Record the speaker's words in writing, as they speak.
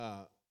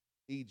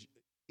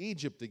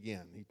Egypt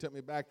again. He took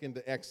me back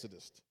into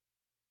Exodus.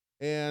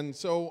 And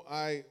so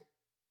I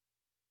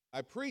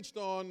preached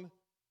on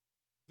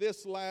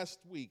this last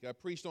week. I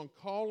preached on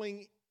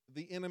calling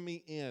the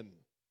enemy in.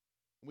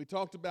 We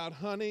talked about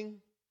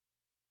hunting,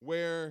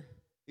 where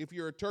if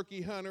you're a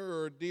turkey hunter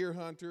or a deer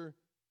hunter,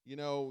 you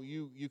know,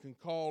 you can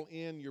call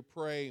in your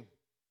prey,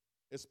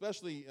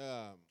 especially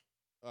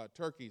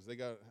turkeys. They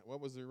got, what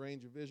was their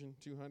range of vision?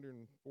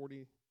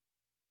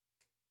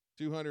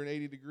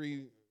 280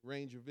 degree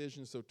range of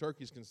vision, so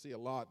turkeys can see a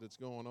lot that's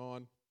going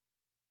on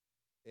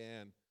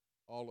and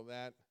all of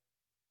that,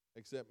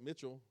 except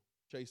Mitchell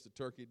chased a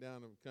turkey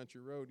down a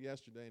country road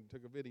yesterday and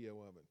took a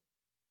video of it.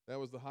 That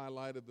was the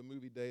highlight of the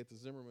movie day at the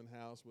Zimmerman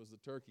house, was the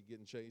turkey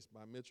getting chased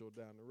by Mitchell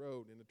down the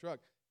road in the truck.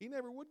 He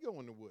never would go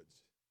in the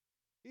woods.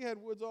 He had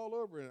woods all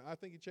over, and I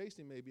think he chased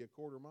him maybe a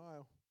quarter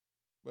mile.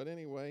 But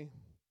anyway,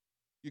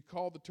 you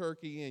call the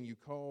turkey in, you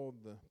call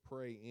the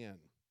prey in.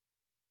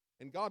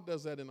 And God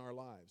does that in our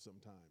lives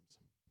sometimes.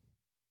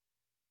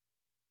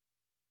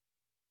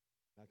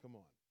 Now, come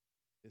on.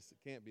 It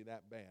can't be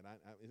that bad.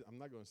 I'm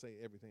not going to say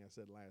everything I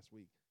said last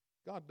week.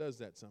 God does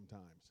that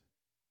sometimes.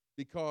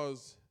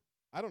 Because,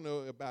 I don't know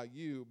about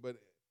you, but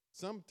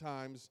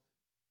sometimes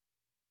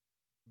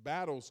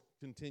battles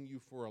continue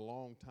for a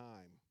long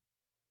time.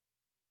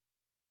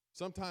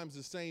 Sometimes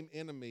the same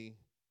enemy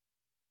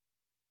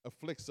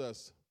afflicts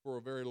us for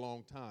a very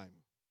long time.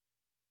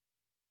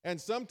 And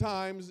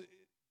sometimes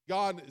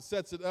God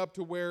sets it up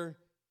to where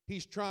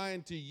he's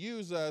trying to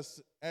use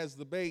us as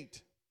the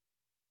bait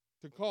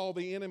to call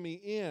the enemy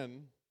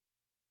in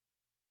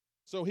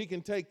so he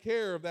can take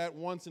care of that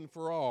once and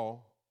for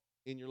all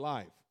in your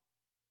life.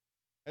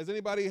 Has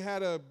anybody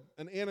had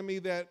an enemy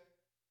that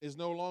is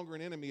no longer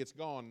an enemy? It's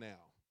gone now.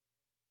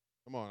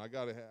 Come on, I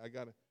got it.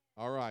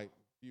 All right,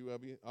 a few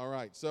of you. All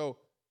right, so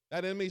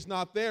that enemy's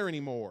not there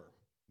anymore.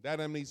 That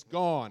enemy's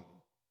gone.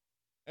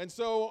 And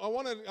so I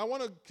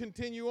want to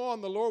continue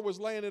on. The Lord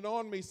was laying it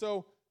on me.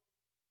 So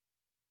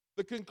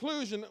the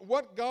conclusion,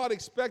 what God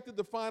expected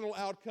the final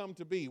outcome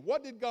to be.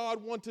 What did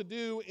God want to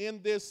do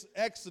in this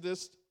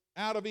Exodus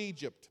out of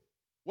Egypt?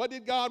 What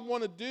did God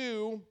want to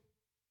do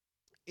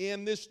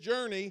in this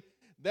journey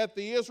that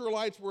the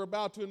Israelites were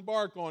about to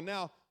embark on?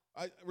 Now,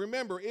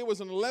 remember, it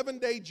was an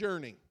 11-day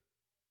journey.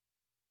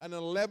 An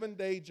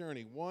 11-day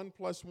journey. 1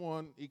 +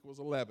 1 =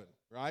 11,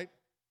 right?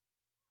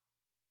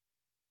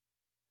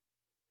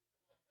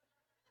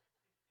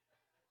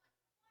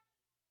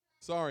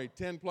 Sorry,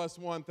 10 +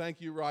 1.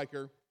 Thank you,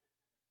 Riker.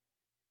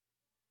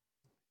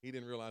 He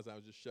didn't realize I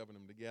was just shoving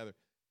them together.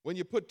 When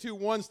you put two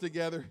ones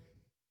together,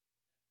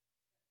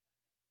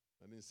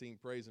 I didn't see him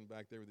praising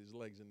back there with his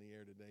legs in the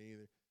air today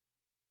either.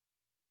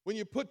 When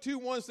you put two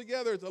ones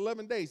together, it's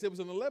 11 days. It was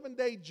an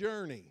 11-day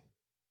journey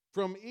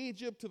from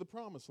Egypt to the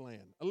Promised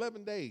Land.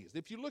 11 days.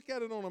 If you look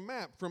at it on a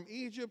map, from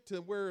Egypt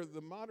to where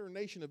the modern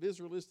nation of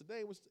Israel is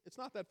today, it's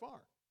not that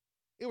far.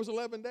 It was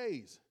 11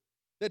 days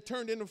that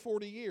turned into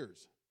 40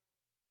 years.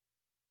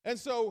 And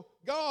so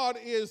God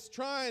is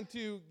trying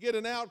to get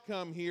an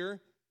outcome here.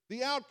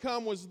 The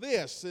outcome was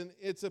this, and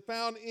it's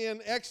found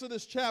in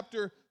Exodus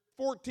chapter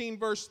 14,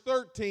 verse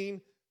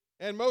 13.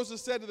 And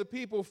Moses said to the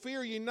people,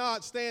 "Fear ye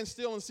not, stand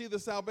still and see the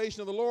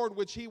salvation of the Lord,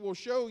 which he will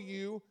show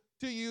you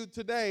to you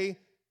today."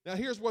 Now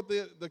here's what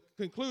the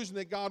conclusion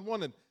that God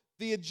wanted.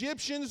 "The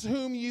Egyptians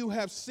whom you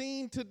have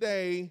seen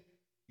today,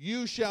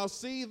 you shall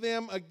see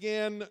them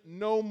again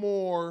no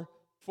more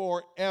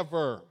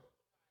forever."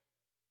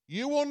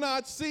 You will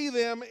not see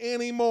them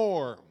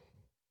anymore.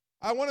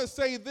 I want to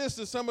say this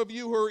to some of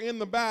you who are in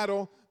the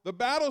battle. The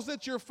battles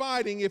that you're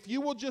fighting, if you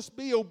will just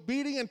be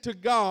obedient to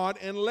God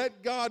and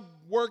let God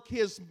work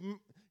his,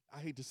 I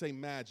hate to say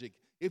magic,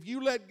 if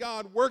you let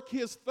God work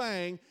his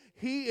thing,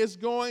 he is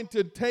going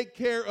to take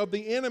care of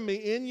the enemy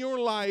in your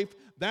life,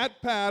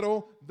 that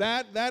battle,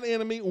 that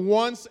enemy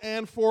once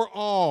and for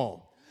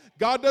all.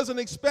 God doesn't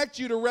expect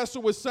you to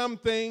wrestle with some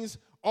things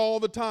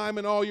all the time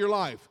in all your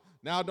life.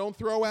 Now, don't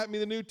throw at me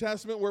the New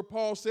Testament where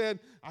Paul said,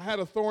 "I had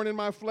a thorn in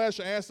my flesh.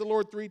 I asked the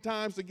Lord 3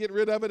 times to get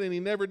rid of it, and he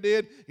never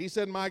did." He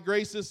said, "My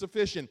grace is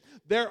sufficient."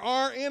 There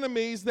are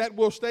enemies that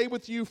will stay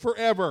with you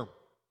forever.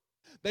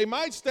 They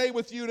might stay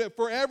with you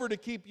forever to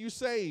keep you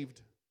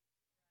saved.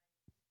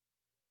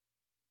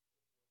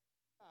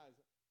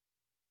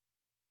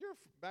 You're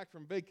back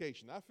from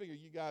vacation. I figure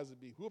you guys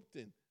would be whooped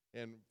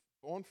and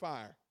on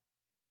fire.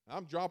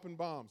 I'm dropping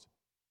bombs.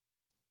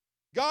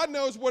 God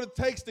knows what it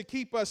takes to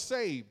keep us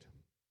saved.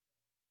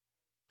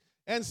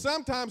 And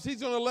sometimes he's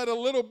going to let a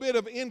little bit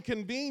of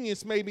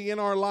inconvenience maybe in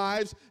our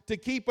lives to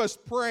keep us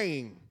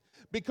praying.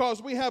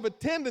 Because we have a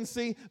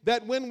tendency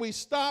that when we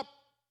stop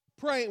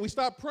praying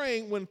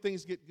when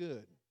things get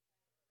good.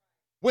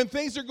 When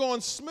things are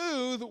going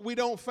smooth, we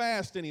don't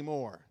fast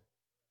anymore.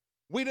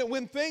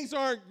 When things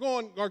are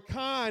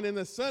kind and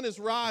the sun is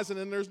rising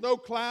and there's no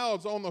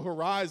clouds on the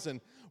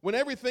horizon, when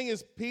everything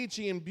is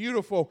peachy and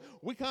beautiful,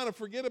 we kind of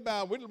forget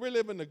about, we're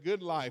living the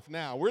good life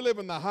now. We're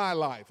living the high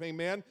life,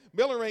 amen?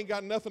 Miller ain't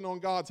got nothing on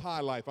God's high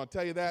life, I'll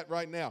tell you that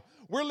right now.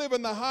 We're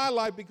living the high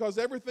life because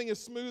everything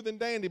is smooth and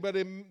dandy, but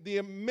in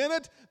the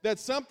minute that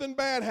something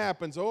bad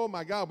happens, oh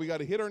my God, we got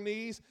to hit our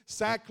knees,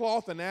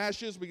 sackcloth and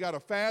ashes, we got to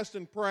fast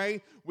and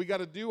pray, we got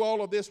to do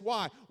all of this.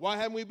 Why? Why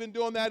haven't we been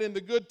doing that in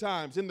the good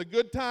times? In the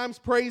good times,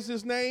 praise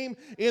His name.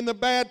 In the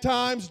bad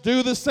times,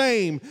 do the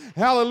same.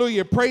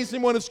 Hallelujah. Praise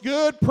Him when it's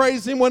good,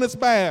 praise Him when it's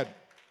bad.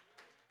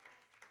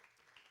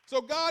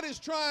 So God is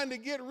trying to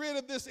get rid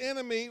of this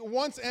enemy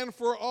once and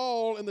for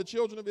all in the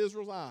children of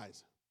Israel's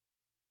eyes,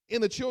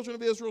 in the children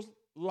of Israel's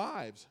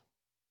lives.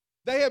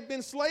 They have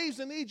been slaves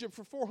in Egypt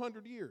for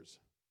 400 years.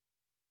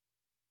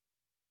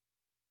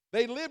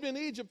 They lived in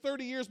Egypt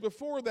 30 years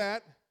before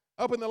that,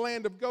 up in the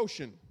land of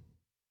Goshen,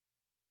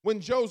 when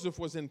Joseph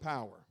was in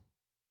power.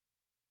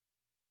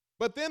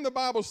 But then the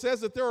Bible says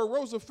that there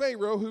arose a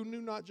Pharaoh who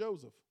knew not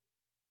Joseph.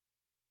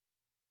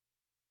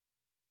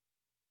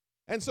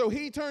 And so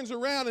he turns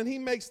around and he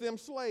makes them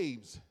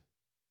slaves.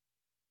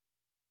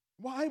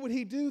 Why would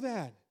he do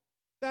that?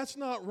 That's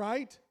not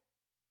right.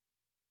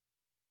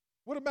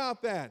 What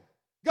about that?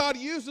 God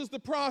uses the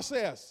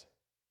process.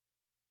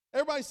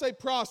 Everybody say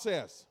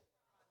process.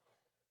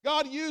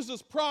 God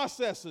uses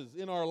processes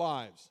in our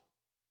lives.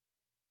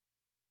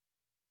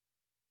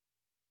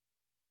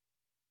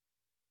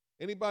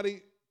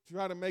 Anybody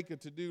try to make a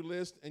to-do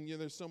list and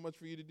there's so much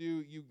for you to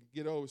do, you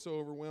get so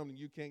overwhelmed and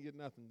you can't get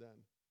nothing done?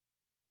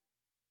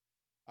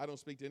 I don't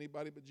speak to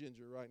anybody but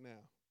Ginger right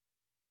now.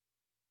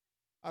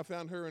 I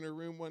found her in her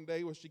room one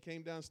day when she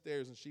came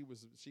downstairs and she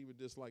was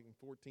just like in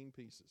 14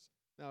 pieces.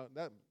 Now,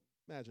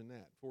 imagine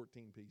that,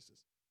 14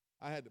 pieces.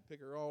 I had to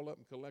pick her all up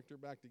and collect her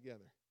back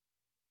together.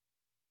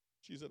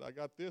 She said, I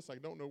got this. I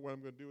don't know what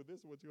I'm going to do with this.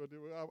 What you going to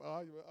do with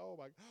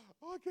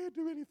I can't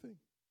do anything.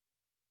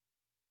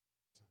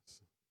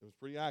 It was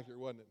pretty accurate,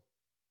 wasn't it?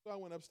 So I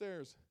went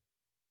upstairs.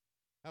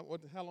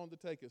 How long did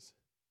it take us?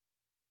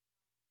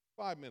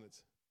 5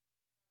 minutes.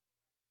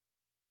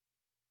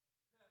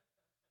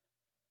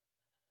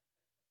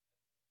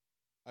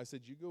 I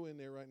said, you go in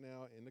there right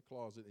now in the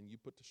closet and you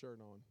put the shirt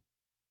on.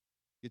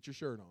 Get your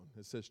shirt on.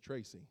 It says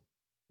Tracy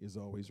is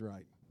always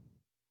right.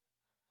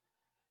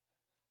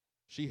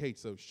 She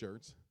hates those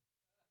shirts.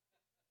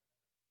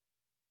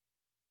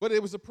 But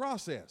it was a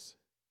process.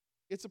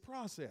 It's a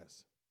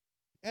process.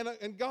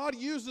 And God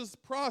uses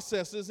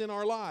processes in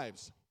our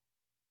lives.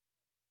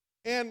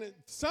 And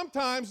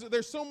sometimes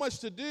there's so much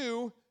to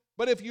do,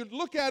 but if you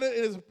look at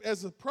it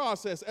as a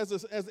process,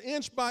 as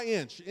inch by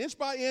inch,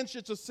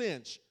 it's a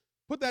cinch.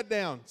 Put that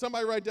down.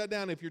 Somebody write that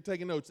down if you're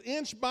taking notes.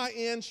 Inch by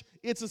inch,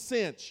 it's a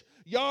cinch.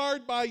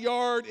 Yard by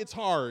yard, it's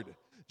hard.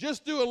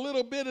 Just do a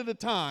little bit at a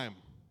time,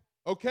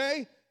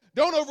 okay?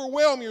 Don't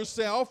overwhelm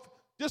yourself.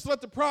 Just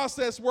let the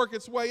process work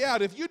its way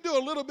out. If you do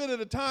a little bit at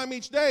a time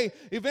each day,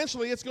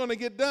 eventually it's going to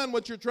get done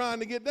what you're trying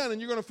to get done,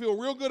 and you're going to feel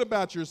real good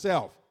about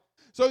yourself.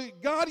 So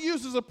God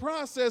uses a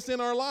process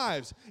in our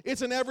lives.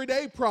 It's an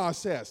everyday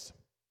process.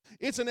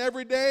 It's an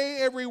every day,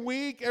 every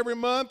week, every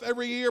month,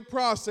 every year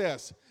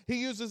process. He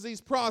uses these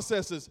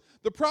processes.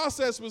 The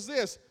process was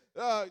this.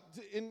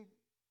 In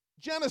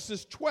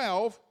Genesis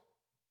 12,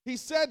 he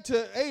said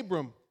to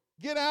Abram,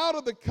 get out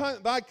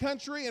of thy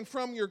country and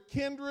from your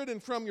kindred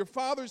and from your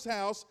father's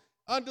house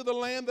unto the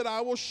land that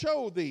I will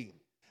show thee.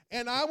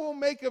 And I will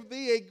make of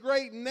thee a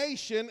great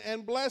nation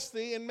and bless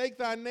thee and make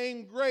thy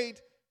name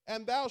great,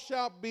 and thou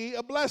shalt be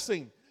a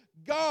blessing.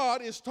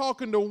 God is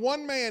talking to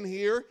one man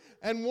here,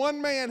 and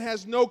one man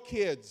has no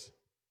kids.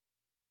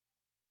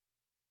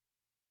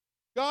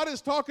 God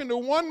is talking to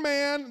one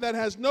man that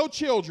has no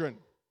children,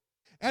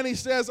 and he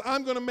says,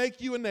 I'm going to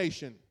make you a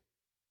nation.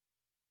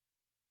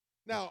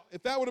 Now,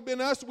 if that would have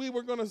been us, we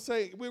were going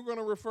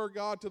to refer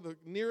God to the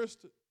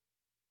nearest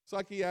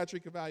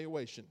psychiatric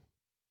evaluation.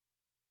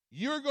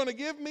 You're going to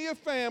give me a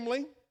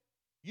family,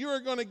 you're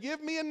going to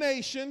give me a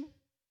nation,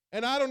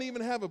 and I don't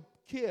even have a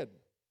kid.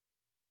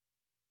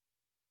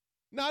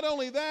 Not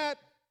only that,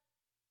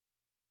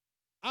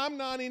 I'm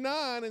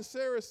 99 and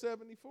Sarah's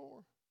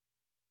 74.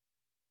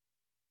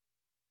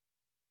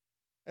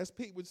 As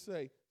Pete would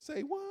say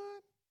what?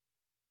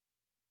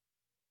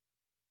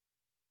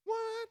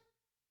 What?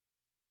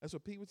 That's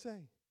what Pete would say.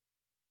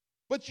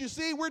 But you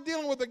see, we're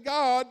dealing with a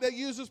God that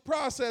uses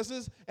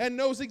processes and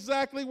knows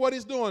exactly what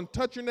he's doing.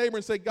 Touch your neighbor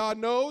and say, God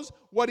knows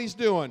what he's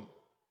doing.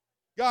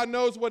 God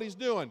knows what he's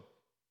doing.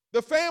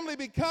 The family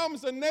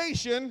becomes a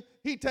nation.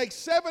 He takes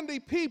 70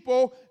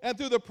 people, and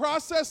through the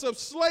process of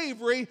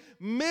slavery,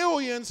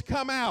 millions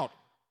come out.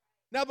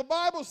 Now, the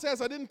Bible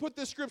says, I didn't put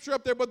this scripture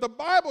up there, but the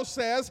Bible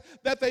says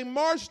that they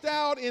marched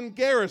out in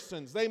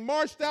garrisons. They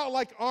marched out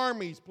like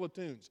armies,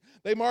 platoons.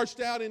 They marched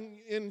out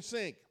in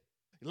sync.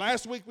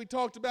 Last week we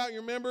talked about, you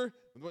remember,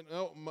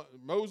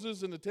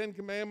 Moses and the Ten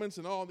Commandments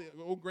and all the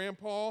old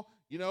grandpa,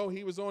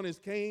 he was on his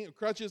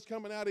crutches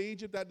coming out of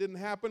Egypt. That didn't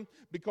happen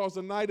because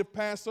the night of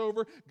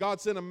Passover, God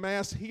sent a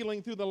mass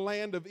healing through the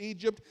land of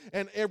Egypt,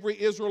 and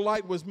every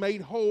Israelite was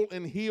made whole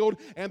and healed,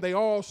 and they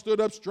all stood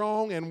up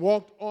strong and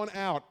walked on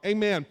out.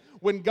 Amen.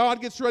 When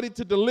God gets ready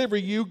to deliver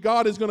you,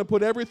 God is going to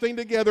put everything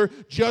together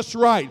just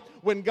right.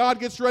 When God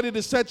gets ready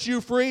to set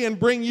you free and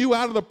bring you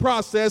out of the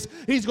process,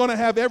 He's going to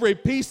have every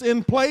piece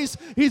in place.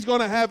 He's going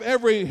to have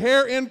every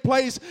hair in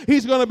place.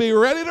 He's going to be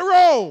ready to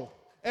roll.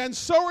 And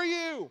so are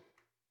you.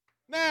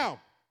 Now,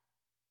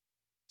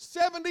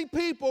 70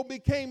 people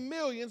became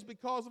millions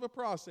because of a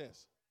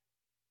process.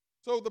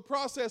 So the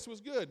process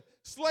was good.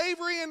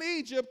 Slavery in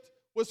Egypt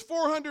was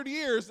 400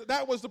 years.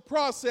 That was the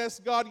process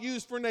God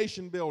used for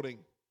nation building.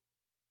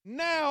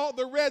 Now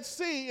the Red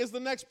Sea is the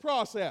next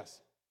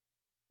process.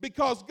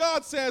 Because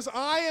God says,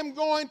 I am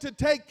going to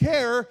take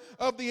care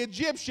of the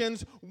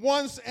Egyptians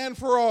once and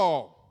for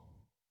all.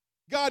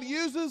 God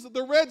uses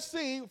the Red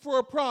Sea for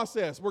a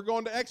process. We're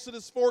going to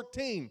Exodus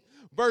 14,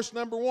 verse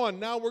number 1.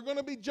 Now we're going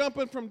to be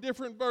jumping from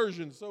different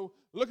versions. So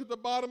look at the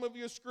bottom of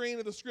your screen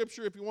of the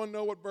scripture if you want to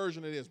know what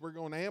version it is. We're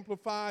going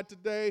Amplified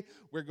today.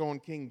 We're going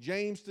King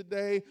James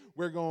today.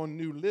 We're going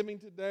New Living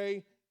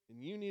today.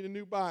 And you need a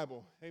new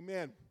Bible.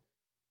 Amen.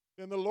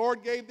 Then the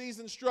Lord gave these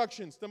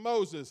instructions to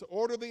Moses.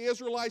 Order the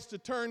Israelites to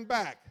turn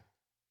back.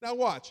 Now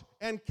watch.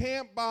 And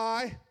camp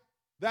by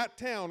that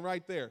town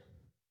right there.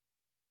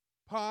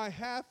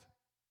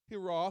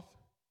 Pi-hath-hiroth,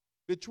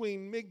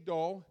 between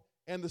Migdol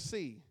and the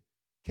sea.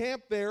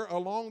 Camp there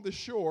along the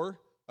shore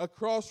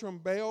across from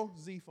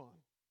Baal-Zephon.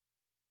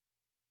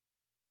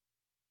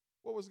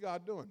 What was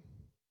God doing?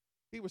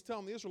 He was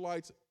telling the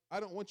Israelites, I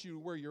don't want you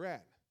where you're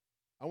at.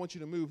 I want you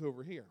to move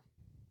over here.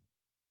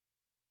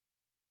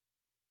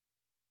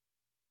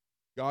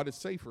 God is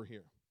safer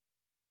here.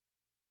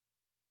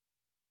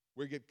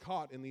 We get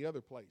caught in the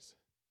other place.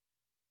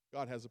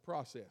 God has a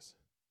process.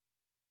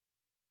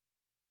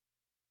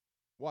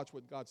 Watch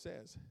what God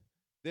says.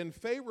 Then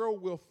Pharaoh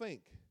will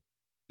think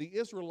the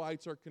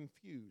Israelites are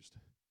confused.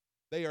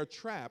 They are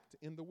trapped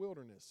in the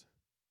wilderness.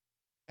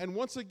 And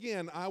once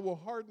again, I will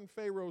harden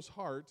Pharaoh's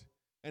heart,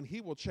 and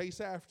he will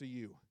chase after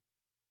you.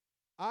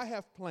 I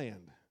have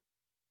planned.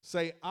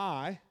 Say,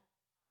 I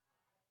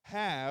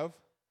have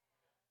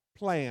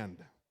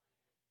planned.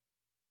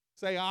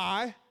 Say,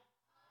 I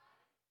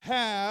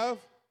have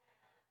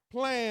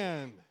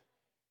planned.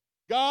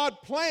 God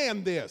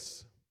planned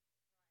this.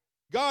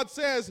 God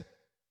says,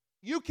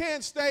 you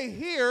can't stay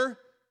here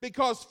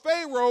because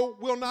Pharaoh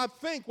will not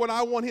think what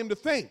I want him to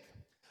think.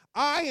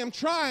 I am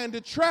trying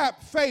to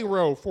trap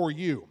Pharaoh for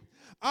you.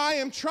 I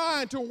am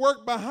trying to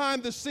work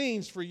behind the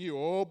scenes for you.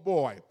 Oh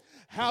boy.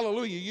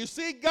 Hallelujah. You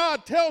see,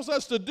 God tells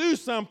us to do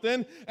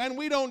something, and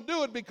we don't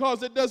do it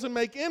because it doesn't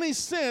make any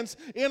sense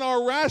in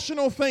our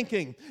rational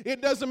thinking.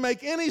 It doesn't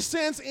make any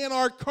sense in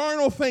our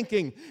carnal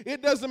thinking.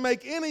 It doesn't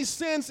make any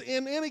sense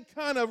in any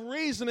kind of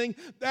reasoning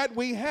that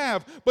we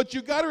have. But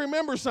you got to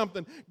remember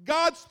something.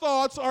 God's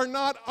thoughts are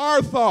not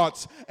our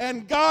thoughts,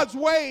 and God's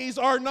ways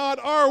are not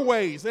our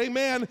ways.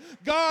 Amen.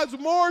 God's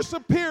more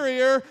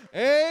superior,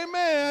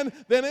 amen,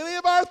 than any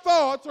of our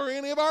thoughts or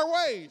any of our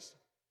ways.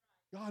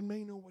 God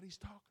may know what he's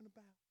talking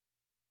about.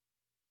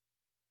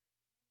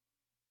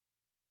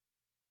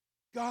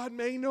 God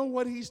may know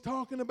what he's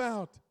talking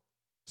about.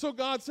 So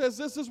God says,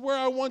 this is where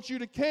I want you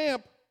to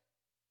camp.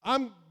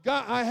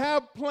 I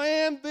have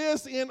planned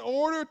this in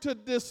order to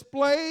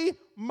display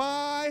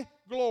my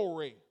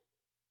glory.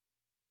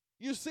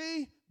 You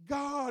see,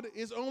 God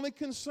is only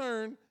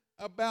concerned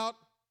about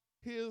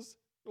his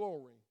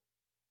glory.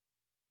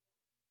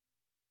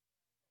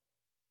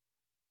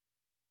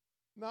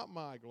 Not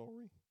my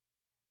glory.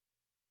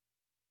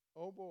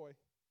 Oh boy.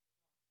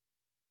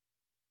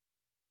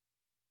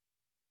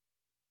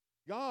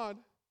 God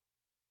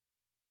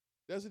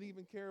doesn't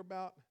even care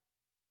about,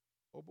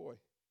 oh boy,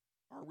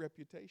 our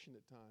reputation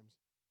at times.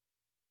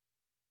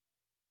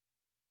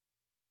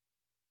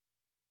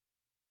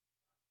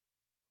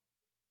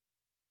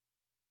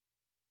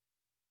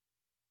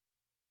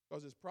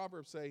 Because as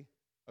Proverbs say,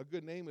 a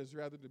good name is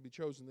rather to be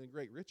chosen than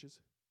great riches.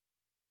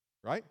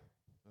 Right?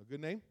 A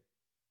good name.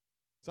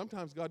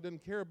 Sometimes God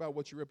doesn't care about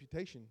what your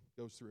reputation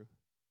goes through.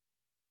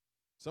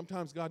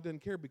 Sometimes God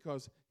doesn't care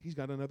because he's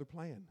got another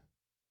plan.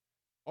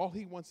 All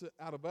he wants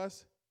out of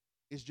us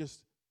is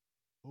just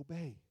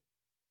obey.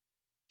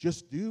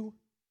 Just do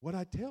what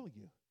I tell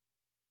you.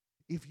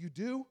 If you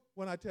do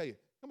what I tell you.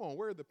 Come on,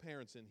 where are the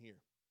parents in here?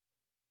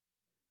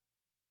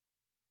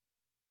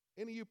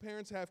 Any of you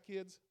parents have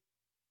kids?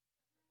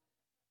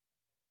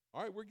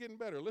 All right, we're getting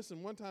better.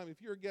 Listen, one time,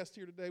 if you're a guest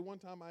here today, one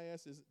time I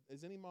asked,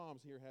 does any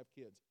moms here have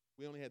kids?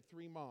 We only had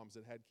 3 moms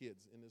that had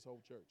kids in this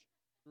whole church.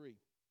 3.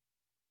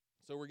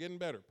 So we're getting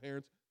better,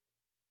 parents.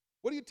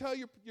 What do you tell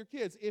your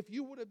kids? If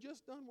you would have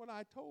just done what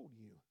I told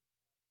you.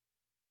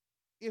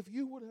 If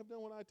you would have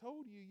done what I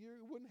told you,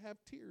 you wouldn't have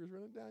tears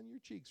running down your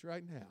cheeks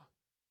right now.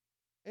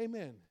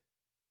 Amen.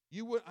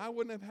 I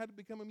wouldn't have had to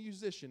become a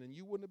musician, and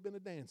you wouldn't have been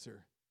a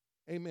dancer.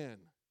 Amen.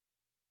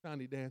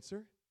 Tiny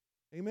dancer.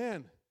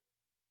 Amen.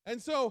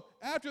 And so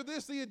after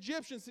this, the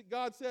Egyptians,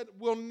 God said,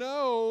 will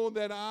know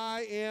that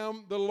I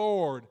am the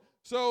Lord.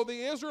 So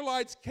the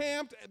Israelites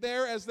camped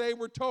there as they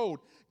were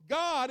told.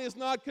 God is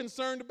not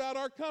concerned about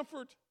our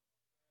comfort.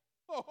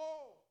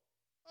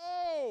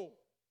 Oh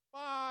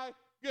my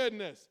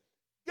goodness.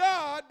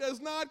 God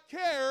does not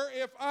care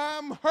if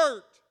I'm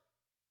hurt.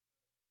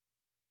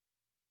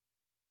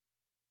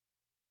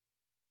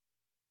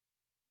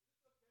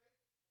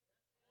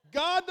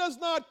 God does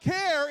not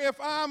care if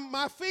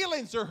my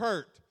feelings are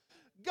hurt.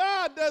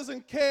 God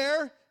doesn't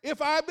care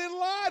if I've been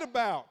lied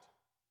about.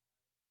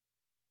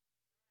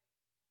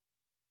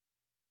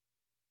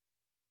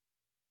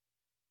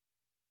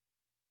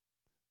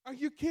 Are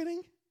you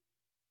kidding?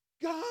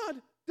 God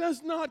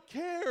does not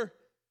care.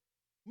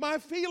 My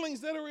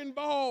feelings that are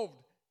involved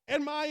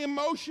and my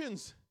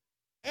emotions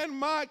and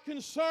my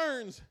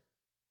concerns,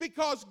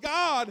 because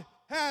God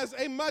has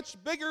a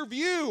much bigger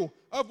view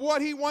of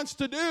what he wants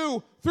to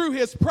do through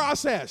his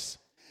process.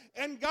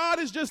 And God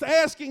is just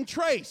asking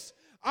Trace,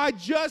 I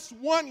just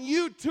want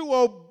you to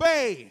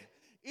obey.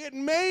 It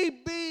may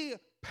be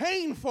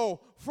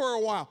painful for a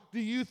while. Do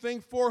you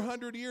think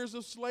 400 years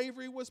of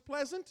slavery was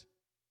pleasant?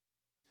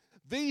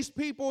 These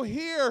people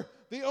here,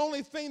 the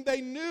only thing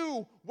they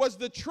knew was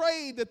the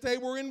trade that they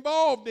were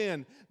involved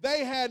in.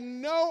 They had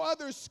no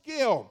other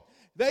skill.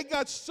 They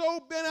got so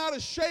bent out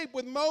of shape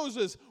with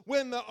Moses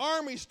when the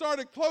army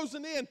started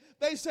closing in,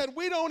 they said,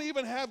 we don't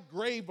even have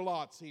grave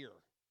lots here.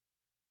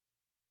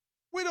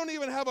 We don't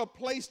even have a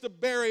place to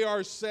bury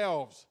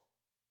ourselves.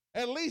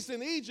 At least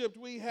in Egypt,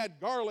 we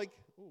had garlic.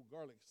 Oh,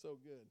 garlic's so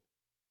good.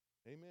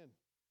 Amen.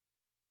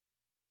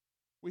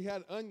 We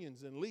had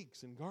onions and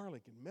leeks and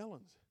garlic and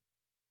melons.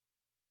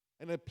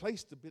 And a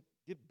place to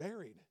get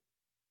buried.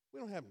 We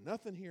don't have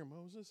nothing here,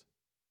 Moses.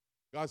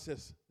 God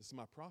says, this is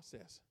my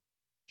process.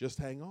 Just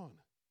hang on.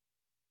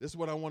 This is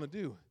what I want to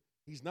do.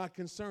 He's not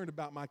concerned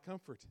about my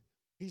comfort.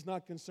 He's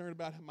not concerned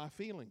about my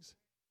feelings.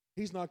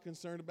 He's not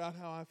concerned about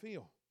how I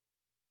feel.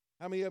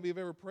 How many of you have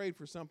ever prayed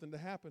for something to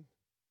happen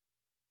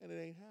and it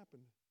ain't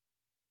happened?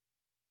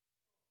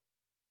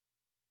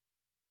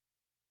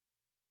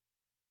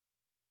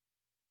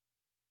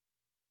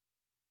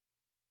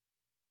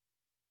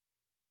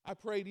 I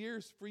prayed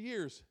for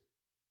years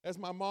as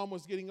my mom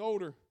was getting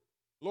older.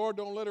 Lord,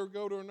 don't let her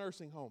go to a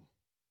nursing home.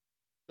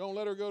 Don't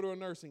let her go to a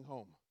nursing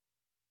home.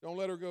 Don't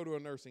let her go to a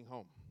nursing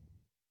home.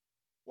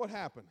 What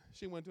happened?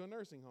 She went to a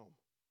nursing home.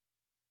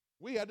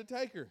 We had to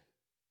take her.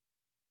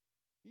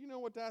 You know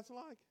what that's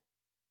like?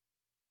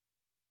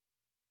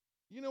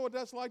 You know what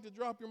that's like to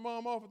drop your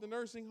mom off at the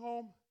nursing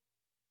home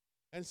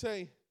and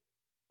say,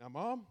 now,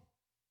 Mom,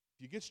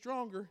 if you get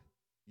stronger,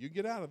 you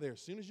get out of there.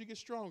 As soon as you get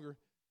stronger,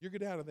 you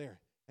get out of there.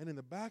 And in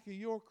the back of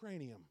your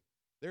cranium,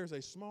 there's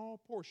a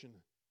small portion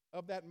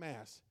of that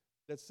mass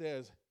that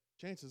says,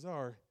 chances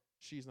are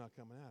she's not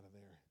coming out of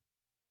there.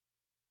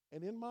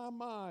 And in my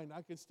mind,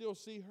 I could still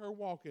see her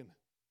walking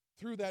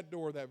through that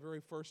door that very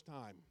first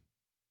time.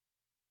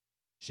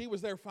 She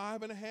was there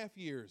 5.5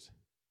 years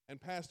and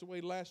passed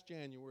away last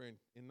January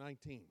in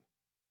 19.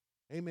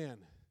 Amen.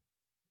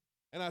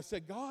 And I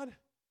said, God,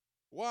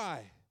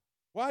 why?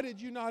 Why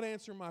did you not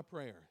answer my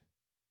prayer?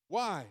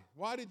 Why?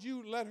 Why did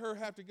you let her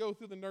have to go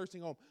through the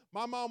nursing home?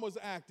 My mom was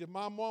active.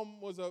 My mom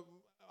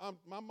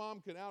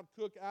could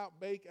out-cook,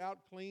 out-bake,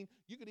 out-clean.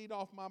 You could eat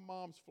off my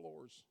mom's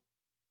floors.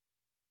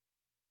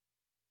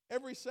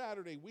 Every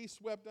Saturday, we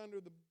swept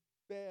under the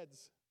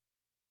beds.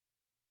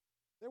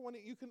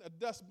 A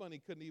dust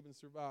bunny couldn't even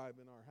survive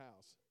in our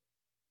house.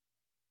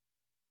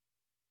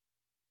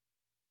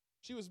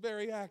 She was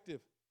very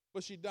active,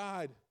 but she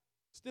died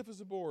stiff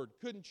as a board,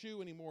 couldn't chew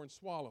anymore and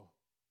swallow,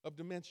 of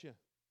dementia.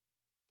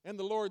 And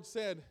the Lord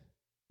said,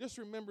 just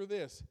remember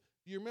this.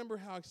 Do you remember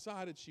how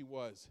excited she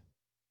was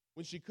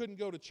when she couldn't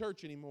go to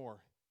church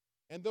anymore?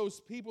 And those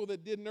people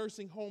that did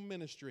nursing home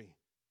ministry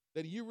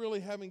that you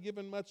really haven't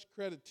given much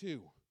credit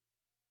to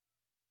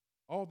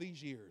all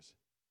these years,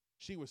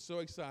 she was so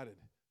excited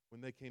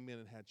when they came in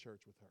and had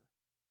church with her.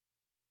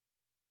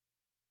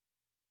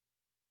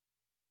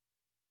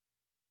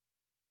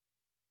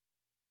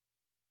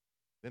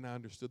 Then I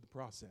understood the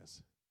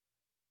process.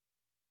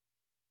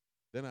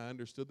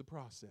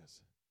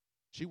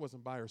 She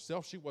wasn't by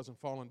herself. She wasn't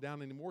falling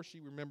down anymore. She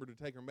remembered to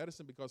take her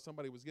medicine because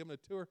somebody was giving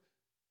it to her.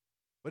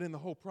 But in the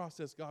whole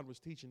process, God was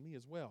teaching me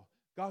as well.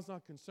 God's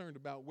not concerned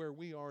about where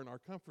we are in our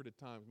comfort at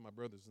times, my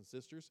brothers and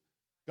sisters.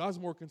 God's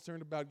more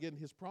concerned about getting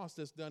his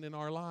process done in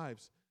our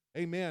lives.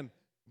 Amen.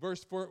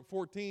 Verse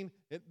 13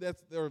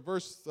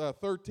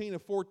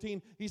 of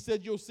 14, he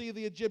said, you'll see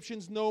the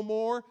Egyptians no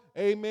more.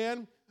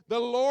 Amen. The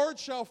Lord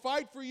shall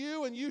fight for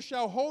you, and you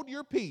shall hold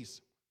your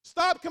peace.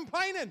 Stop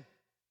complaining.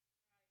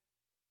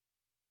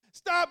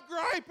 Stop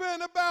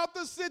griping about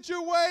the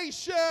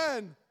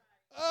situation.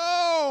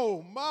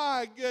 Oh,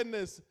 my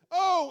goodness.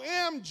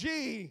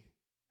 OMG.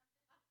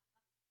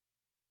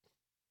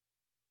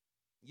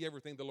 You ever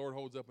think the Lord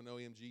holds up an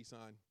OMG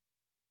sign?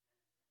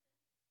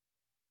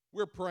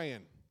 We're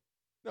praying.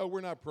 No,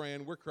 we're not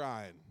praying. We're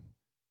crying.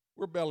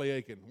 We're belly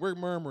aching. We're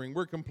murmuring.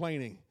 We're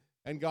complaining.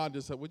 And God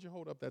just said, would you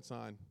hold up that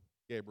sign,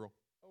 Gabriel?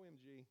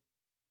 OMG.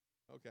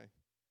 Okay.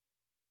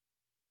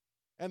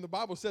 And the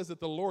Bible says that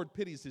the Lord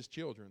pities his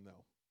children,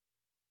 though.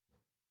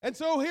 And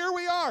so here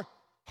we are.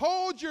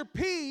 Hold your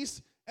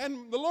peace.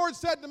 And the Lord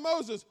said to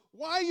Moses,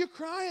 why are you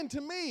crying to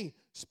me?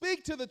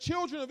 Speak to the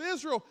children of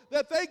Israel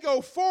that they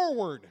go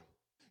forward.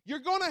 You're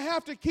going to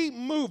have to keep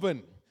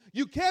moving.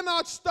 You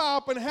cannot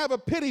stop and have a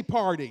pity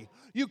party.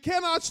 You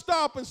cannot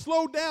stop and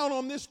slow down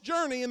on this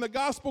journey in the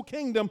gospel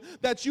kingdom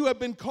that you have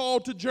been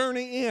called to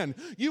journey in.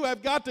 You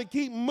have got to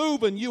keep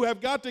moving. You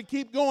have got to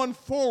keep going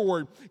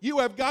forward. You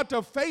have got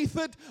to faith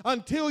it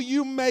until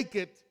you make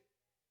it.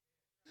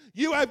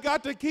 You have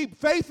got to keep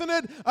faith in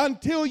it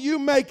until you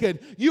make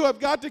it. You have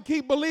got to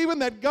keep believing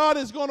that God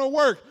is going to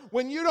work.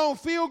 When you don't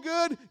feel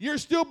good, you're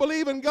still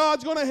believing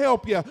God's going to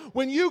help you.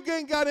 When you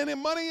ain't got any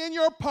money in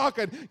your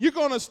pocket, you're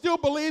going to still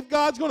believe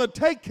God's going to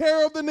take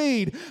care of the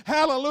need.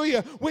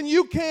 Hallelujah. When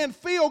you can't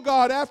feel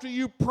God after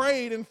you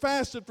prayed and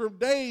fasted for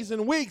days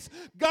and weeks,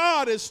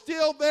 God is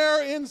still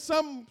there in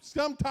some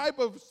type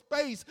of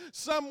space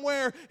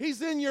somewhere.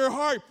 He's in your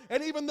heart.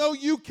 And even though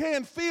you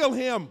can't feel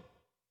Him,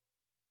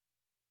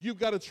 you've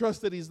got to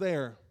trust that He's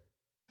there.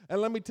 And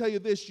let me tell you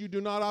this, you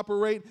do not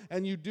operate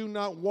and you do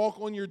not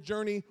walk on your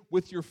journey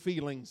with your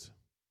feelings.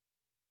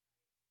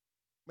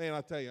 Man,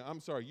 I tell you, I'm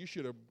sorry, you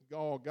should have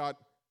all got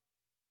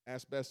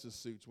asbestos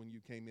suits when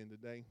you came in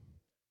today,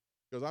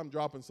 because I'm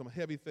dropping some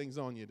heavy things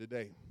on you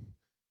today.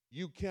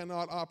 You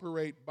cannot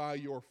operate by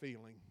your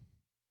feeling.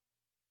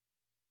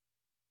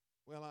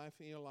 Well, I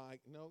feel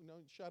like, no,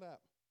 shut up.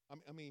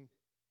 I mean,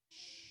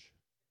 shh.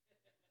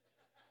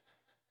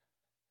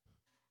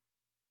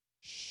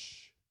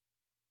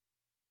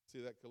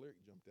 See, that choleric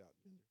jumped out,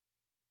 didn't you?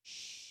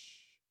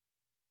 Shh.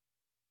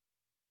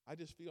 I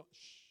just feel,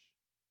 shh.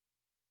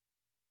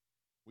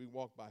 We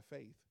walk by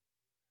faith,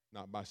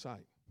 not by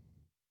sight.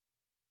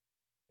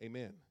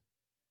 Amen.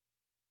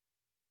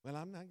 Well,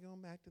 I'm not going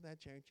back to that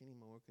church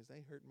anymore because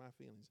they hurt my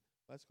feelings.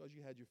 Well, that's because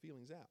you had your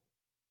feelings out.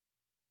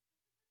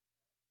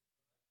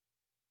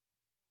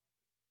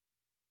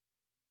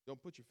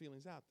 Don't put your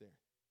feelings out there.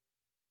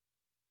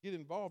 Get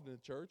involved in the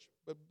church,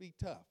 but be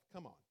tough.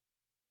 Come on.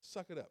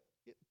 Suck it up.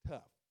 Get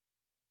tough.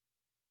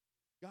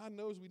 God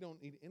knows we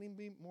don't need any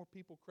more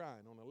people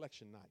crying on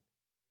election night.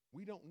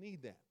 We don't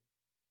need that.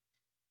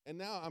 And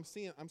now I'm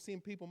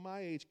seeing people my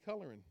age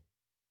coloring.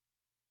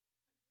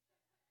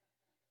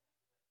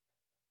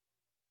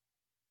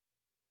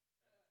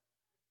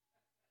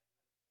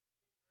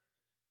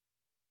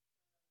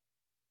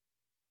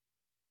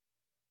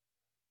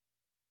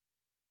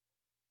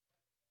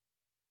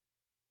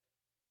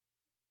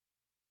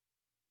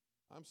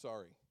 I'm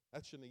sorry.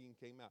 That shouldn't have even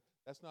came out.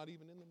 That's not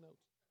even in the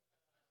notes.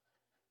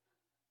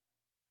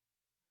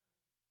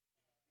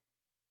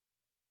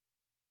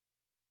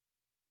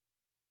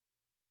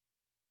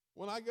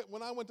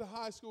 When I went to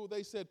high school,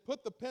 they said,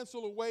 put the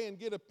pencil away and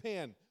get a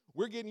pen.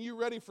 We're getting you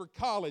ready for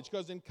college,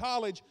 because in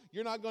college,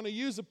 you're not going to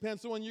use a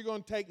pencil and you're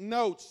going to take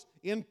notes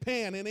in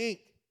pen and ink.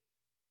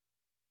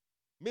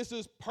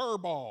 Mrs.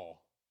 Purball.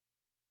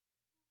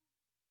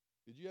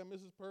 Did you have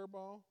Mrs.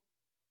 Purball?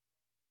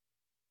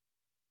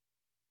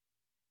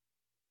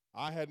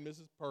 I had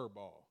Mrs.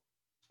 Purball.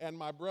 And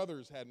my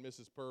brothers had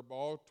Mrs.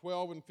 Purball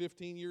 12 and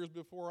 15 years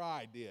before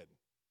I did.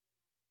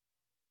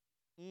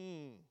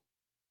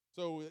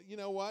 So, you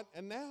know what?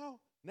 And now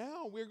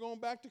we're going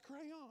back to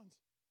crayons.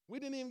 We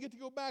didn't even get to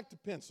go back to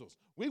pencils.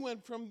 We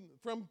went from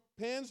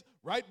pens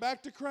right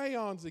back to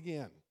crayons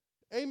again.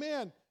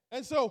 Amen.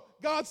 And so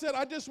God said,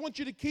 I just want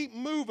you to keep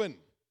moving.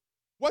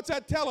 What's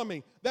that telling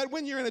me? That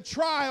when you're in a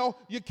trial,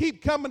 you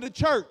keep coming to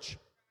church.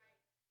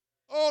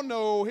 Oh,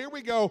 no, here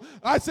we go.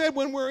 I said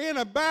when we're in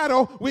a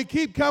battle, we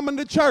keep coming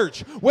to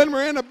church. When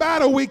we're in a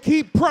battle, we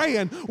keep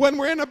praying. When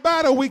we're in a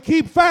battle, we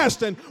keep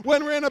fasting.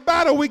 When we're in a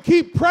battle, we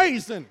keep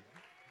praising.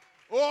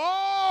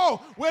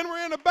 Oh, when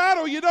we're in a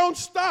battle, you don't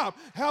stop.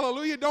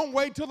 Hallelujah. Don't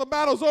wait till the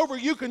battle's over.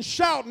 You can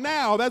shout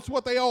now. That's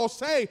what they all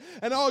say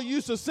and all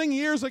used to sing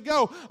years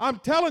ago. I'm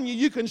telling you,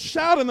 you can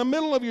shout in the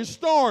middle of your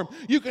storm.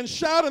 You can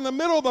shout in the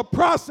middle of the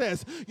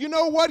process. You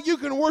know what? You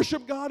can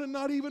worship God and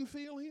not even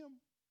feel Him.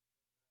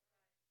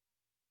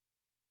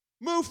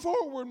 Move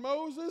forward,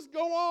 Moses.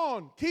 Go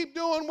on. Keep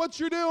doing what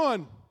you're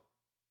doing.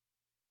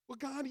 Well,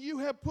 God, you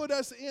have put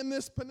us in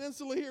this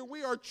peninsula here.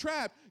 We are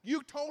trapped.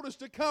 You told us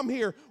to come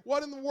here.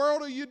 What in the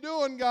world are you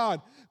doing, God?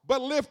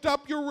 But lift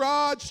up your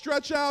rod,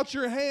 stretch out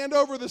your hand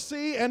over the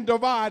sea, and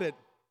divide it.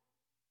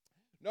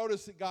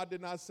 Notice that God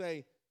did not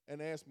say,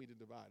 and ask me to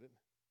divide it.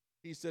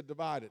 He said,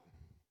 divide it.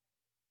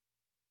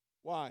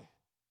 Why?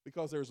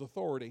 Because there's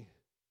authority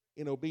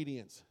in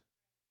obedience.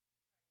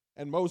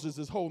 And Moses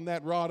is holding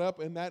that rod up,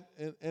 and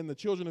the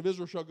children of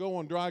Israel shall go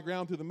on dry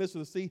ground through the midst of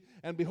the sea.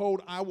 And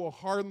behold, I will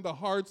harden the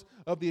hearts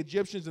of the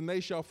Egyptians, and they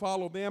shall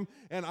follow them.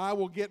 And I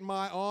will get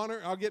my honor.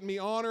 I'll get me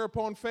honor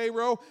upon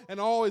Pharaoh and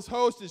all his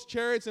hosts, his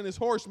chariots, and his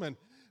horsemen.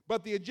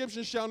 But the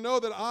Egyptians shall know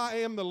that I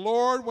am the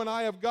Lord when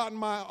I have gotten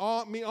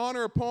me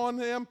honor upon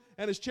him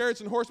and his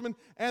chariots and horsemen.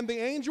 And the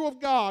angel of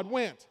God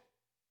went.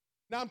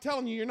 Now I'm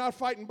telling you, you're not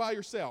fighting by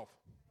yourself.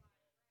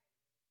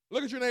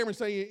 Look at your neighbor and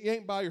say, you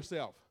ain't by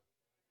yourself.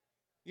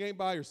 You ain't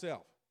by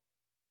yourself.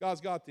 God's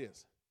got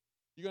this.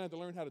 You're going to have to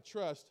learn how to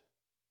trust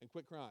and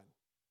quit crying.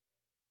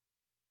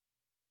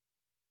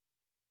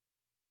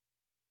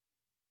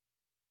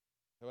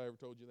 Have I ever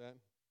told you that?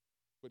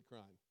 Quit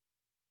crying.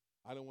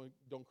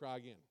 Don't cry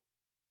again.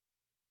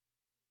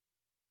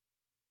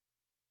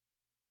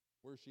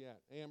 Where's she at?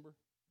 Amber?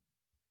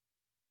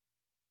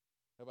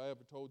 Have I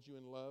ever told you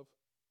in love?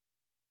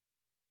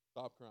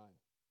 Stop crying.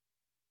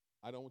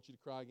 I don't want you to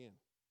cry again.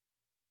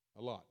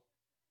 A lot.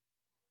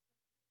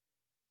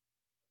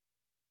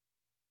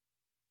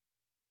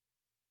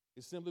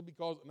 It's simply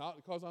because, not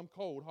because I'm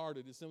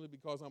cold-hearted, it's simply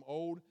because I'm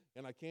old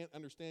and I can't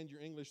understand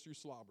your English through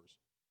slobbers.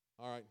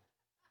 All right.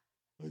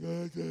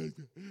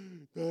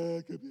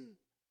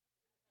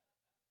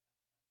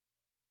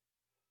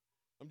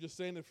 I'm just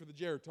saying it for the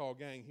Geritol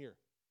gang here.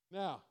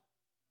 Now,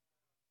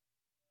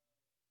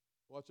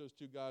 watch those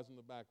two guys in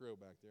the back row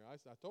back there. I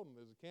told them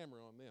there's a camera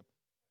on them.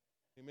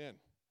 Amen.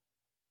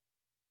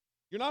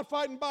 You're not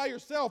fighting by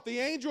yourself. The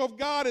angel of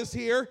God is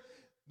here,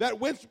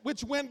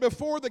 which went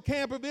before the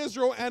camp of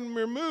Israel and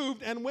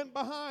removed and went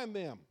behind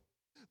them.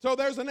 So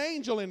there's an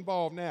angel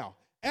involved now.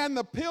 And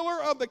the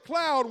pillar of the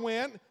cloud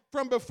went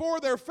from before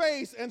their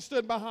face and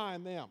stood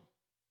behind them.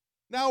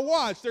 Now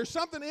watch, there's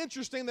something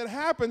interesting that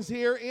happens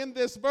here in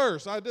this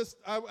verse. That's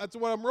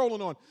what I'm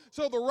rolling on.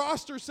 So the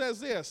roster says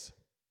this.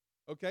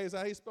 Okay, is that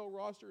how you spell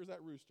roster or is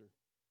that rooster?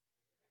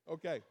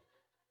 Okay.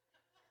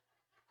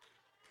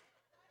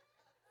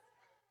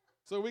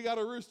 So we got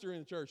a rooster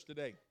in church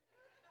today.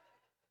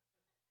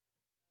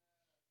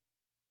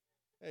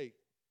 Hey,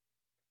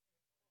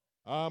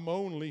 I'm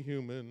only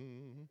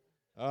human.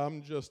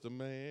 I'm just a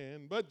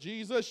man. But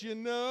Jesus, you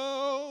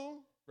know,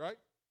 right?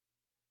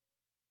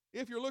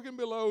 If you're looking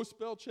below,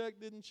 spell check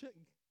didn't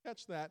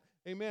catch that.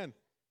 Amen.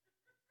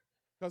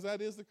 Because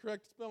that is the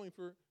correct spelling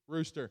for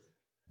rooster.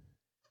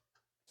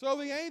 So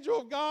the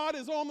angel of God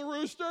is on the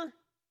rooster,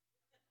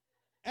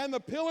 and the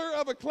pillar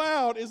of a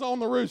cloud is on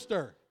the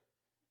rooster.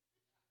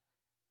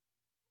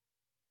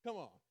 Come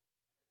on.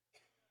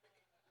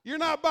 You're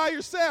not by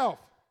yourself.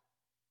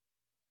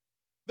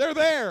 They're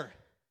there.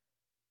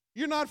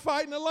 You're not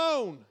fighting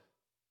alone.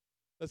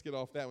 Let's get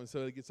off that one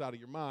so it gets out of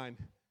your mind.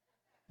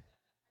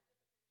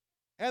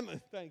 And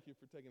thank you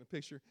for taking a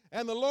picture.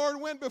 And the Lord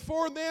went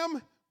before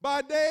them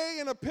by day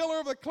in a pillar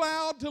of the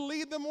cloud to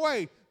lead them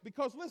away.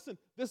 Because listen,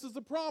 this is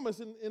the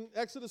promise in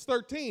Exodus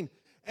 13.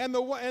 And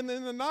in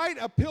the night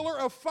a pillar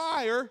of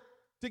fire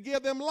to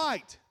give them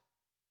light.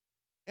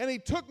 And he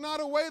took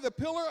not away the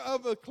pillar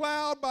of the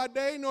cloud by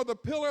day, nor the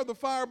pillar of the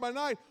fire by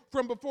night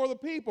from before the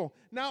people.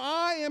 Now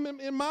I am,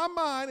 in my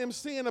mind, am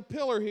seeing a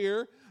pillar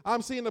here.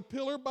 I'm seeing a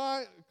pillar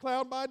by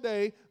cloud by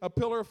day, a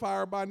pillar of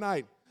fire by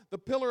night. The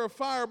pillar of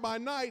fire by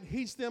night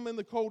heats them in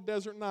the cold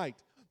desert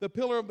night. The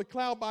pillar of the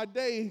cloud by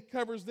day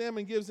covers them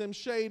and gives them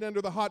shade under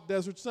the hot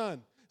desert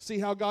sun. See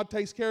how God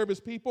takes care of his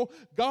people?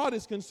 God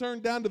is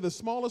concerned down to the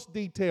smallest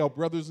detail,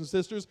 brothers and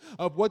sisters,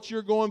 of what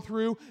you're going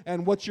through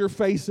and what you're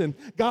facing.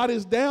 God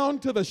is down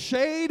to the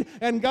shade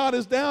and God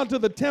is down to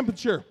the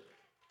temperature.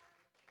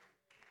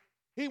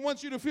 He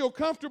wants you to feel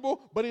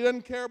comfortable, but he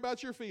doesn't care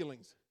about your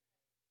feelings.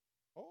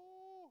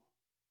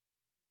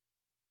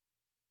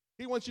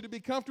 He wants you to be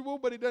comfortable,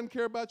 but he doesn't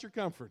care about your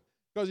comfort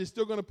because he's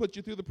still going to put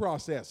you through the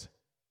process.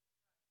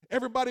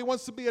 Everybody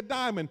wants to be a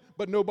diamond,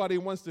 but nobody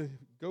wants to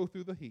go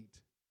through the heat.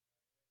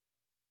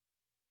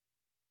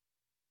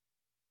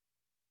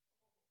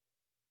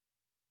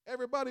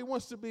 Everybody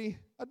wants to be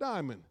a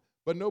diamond,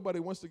 but nobody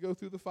wants to go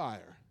through the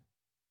fire.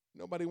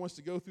 Nobody wants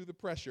to go through the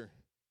pressure.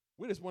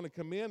 We just want to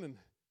come in and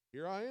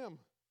here I am.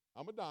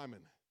 I'm a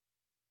diamond.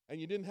 And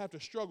you didn't have to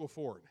struggle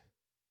for it.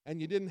 And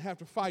you didn't have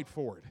to fight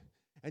for it.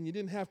 And you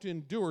didn't have to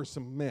endure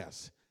some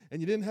mess.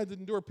 And you didn't have to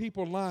endure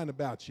people lying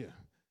about you.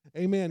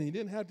 Amen. And you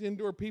didn't have to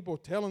endure people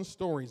telling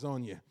stories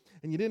on you.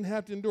 And you didn't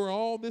have to endure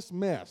all this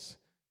mess.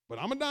 But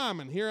I'm a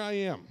diamond. Here I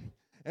am.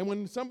 And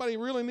when somebody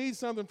really needs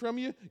something from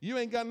you, you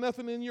ain't got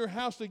nothing in your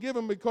house to give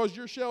them because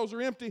your shelves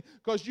are empty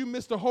because you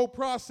missed the whole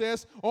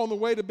process on the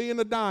way to being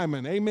a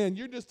diamond. Amen.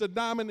 You're just a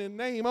diamond in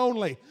name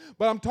only.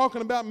 But I'm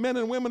talking about men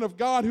and women of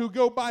God who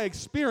go by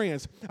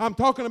experience. I'm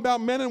talking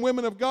about men and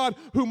women of God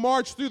who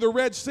march through the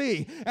Red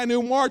Sea and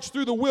who march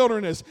through the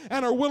wilderness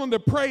and are willing to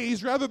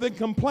praise rather than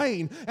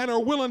complain and are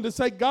willing to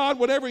say, God,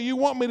 whatever you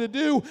want me to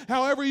do,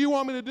 however you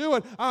want me to do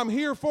it, I'm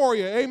here for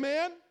you.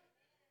 Amen?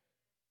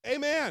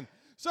 Amen.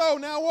 So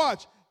now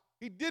watch.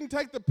 He didn't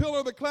take the pillar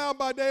of the cloud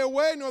by day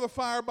away, nor the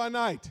fire by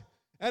night.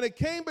 And it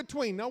came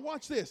between, now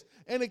watch this,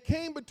 and it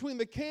came between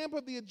the camp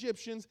of the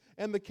Egyptians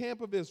and the camp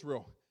of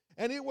Israel.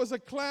 And it was a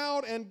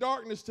cloud and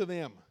darkness to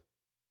them,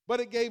 but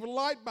it gave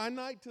light by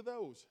night to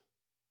those.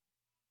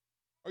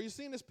 Are you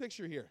seeing this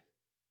picture here?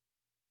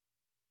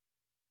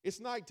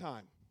 It's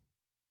nighttime.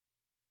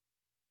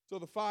 So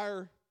the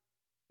fire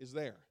is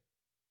there.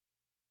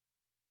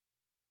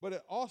 But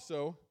it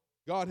also,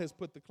 God has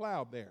put the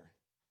cloud there.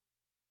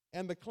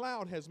 And the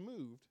cloud has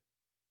moved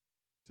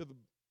to the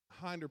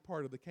hinder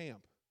part of the camp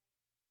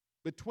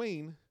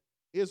between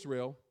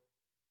Israel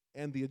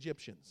and the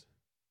Egyptians.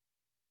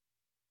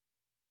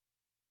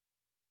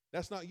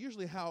 That's not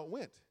usually how it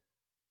went.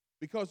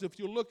 Because if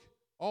you look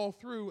all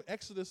through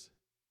Exodus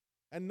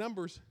and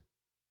Numbers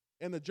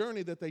and the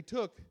journey that they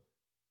took,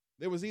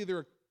 there was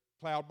either a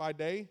cloud by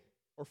day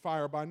or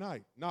fire by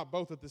night, not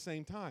both at the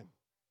same time.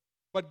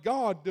 But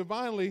God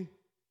divinely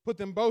put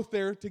them both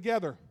there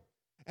together.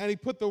 And he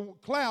put the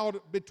cloud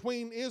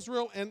between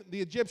Israel and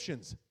the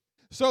Egyptians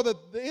so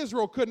that the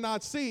Israel could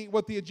not see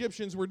what the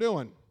Egyptians were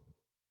doing.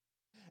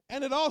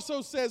 And it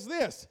also says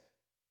this,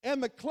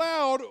 and the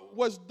cloud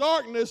was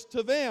darkness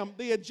to them,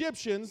 the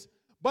Egyptians,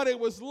 but it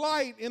was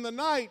light in the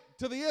night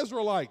to the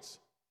Israelites.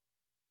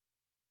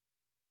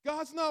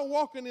 God's not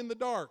walking in the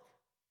dark.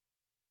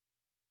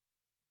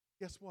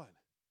 Guess what?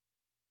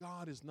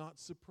 God is not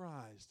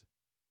surprised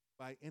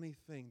by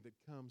anything that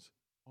comes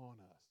on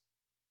us.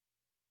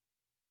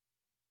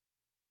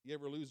 You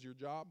ever lose your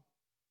job?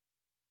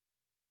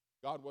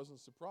 God wasn't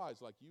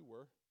surprised like you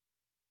were.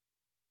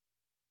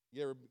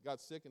 You ever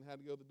got sick and had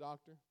to go to the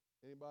doctor?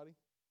 Anybody?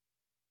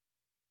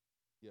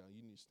 Yeah,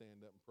 you need to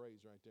stand up and praise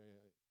right there.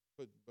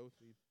 Put both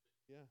feet.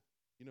 Yeah.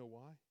 You know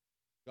why?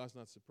 God's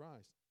not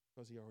surprised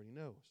because he already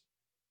knows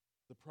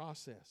the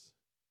process.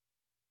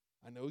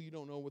 I know you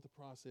don't know what the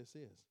process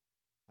is.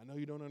 I know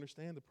you don't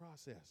understand the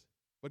process,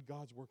 but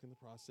God's working the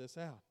process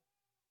out.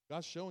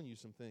 God's showing you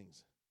some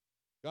things.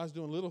 God's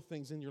doing little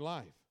things in your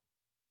life.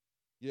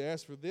 You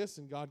asked for this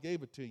and God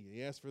gave it to you.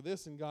 You asked for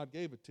this and God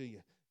gave it to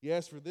you. You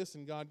asked for this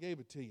and God gave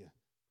it to you.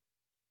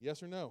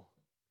 Yes or no?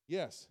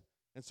 Yes.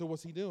 And so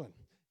what's he doing?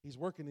 He's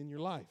working in your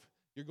life.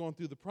 You're going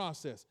through the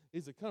process.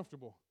 Is it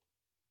comfortable?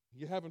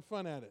 You're having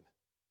fun at it?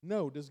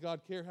 No. Does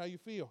God care how you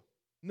feel?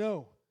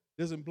 No.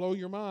 Does it blow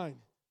your mind?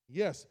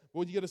 Yes.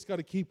 Well, you just got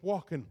to keep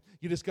walking.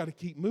 You just got to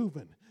keep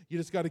moving. You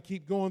just got to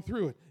keep going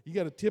through it. You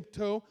got to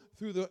tiptoe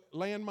through the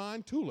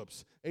landmine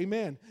tulips.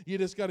 Amen. You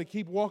just got to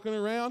keep walking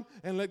around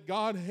and let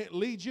God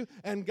lead you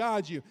and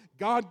guide you.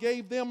 God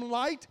gave them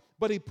light,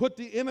 but he put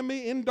the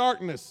enemy in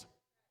darkness.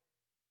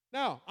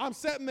 Now, I'm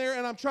sitting there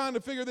and I'm trying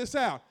to figure this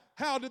out.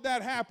 How did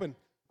that happen?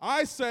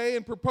 I say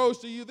and propose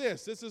to you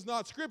this. This is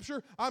not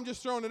scripture. I'm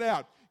just throwing it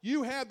out.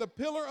 You had the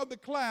pillar of the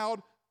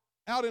cloud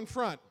out in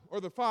front, or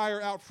the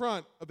fire out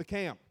front of the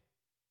camp.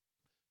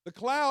 The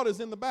cloud is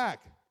in the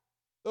back.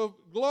 The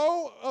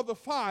glow of the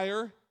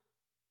fire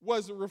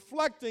was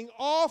reflecting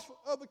off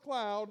of the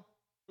cloud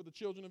for the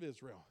children of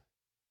Israel.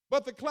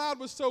 But the cloud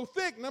was so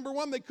thick, number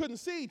one, they couldn't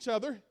see each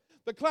other.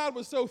 The cloud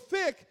was so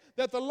thick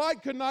that the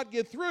light could not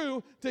get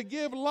through to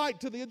give light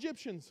to the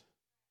Egyptians.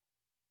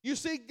 You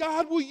see,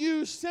 God will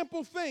use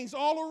simple things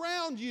all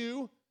around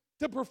you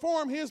to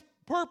perform his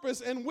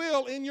purpose and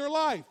will in your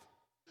life.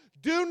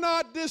 Do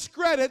not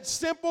discredit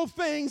simple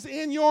things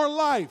in your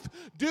life.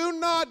 Do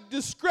not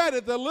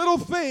discredit the little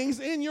things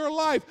in your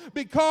life,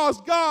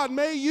 because God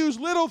may use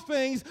little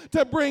things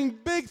to bring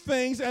big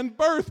things and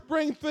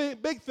bring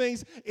big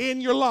things in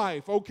your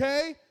life,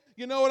 okay?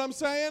 You know what I'm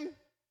saying?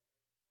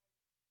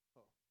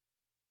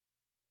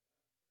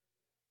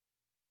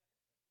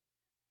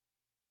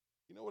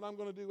 You know what I'm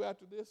going to do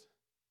after this?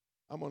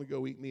 I'm going to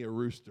go eat me a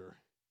rooster.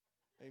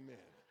 Amen.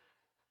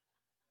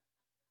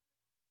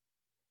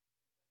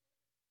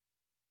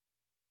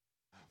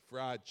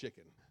 Fried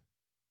chicken.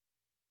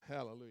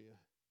 Hallelujah.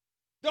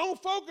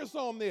 Don't focus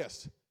on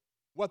this.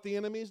 What the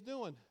enemy's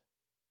doing.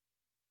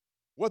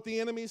 What the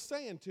enemy's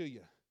saying to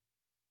you.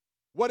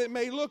 What it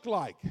may look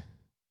like.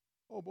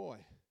 Oh boy.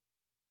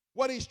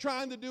 What he's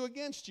trying to do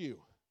against you.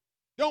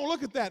 Don't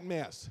look at that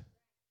mess.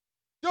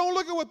 Don't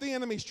look at what the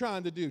enemy's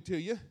trying to do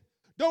to you.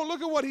 Don't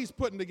look at what he's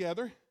putting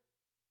together.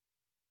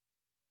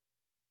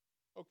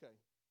 Okay.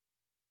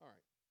 All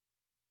right.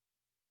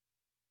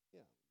 Yeah.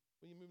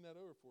 Will you move that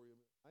over for you?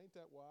 Ain't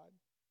that wide?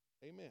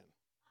 Amen.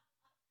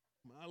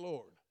 My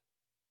Lord.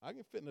 I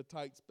can fit in a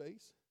tight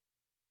space.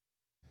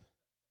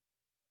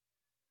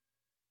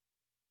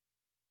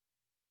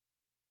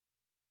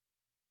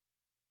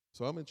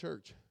 So I'm in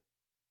church.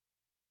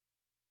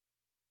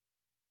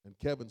 And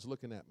Kevin's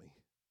looking at me.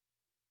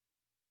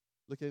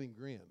 Look at him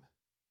grin.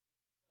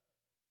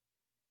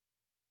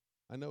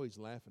 I know he's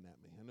laughing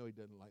at me. I know he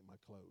doesn't like my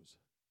clothes.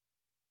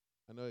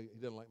 I know he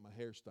doesn't like my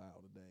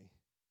hairstyle today.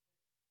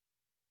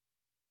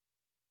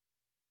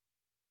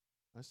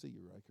 I see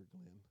you, Riker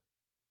Glenn,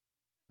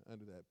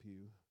 under that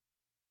pew.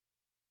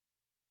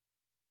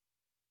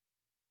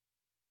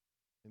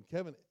 And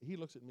Kevin, he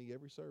looks at me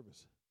every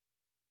service.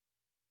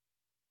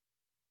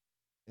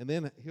 And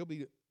then he'll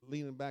be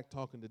leaning back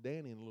talking to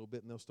Danny in a little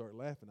bit, and they'll start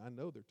laughing. I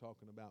know they're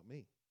talking about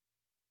me.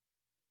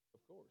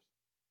 Of course.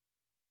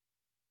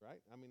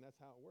 Right? I mean, that's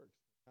how it works.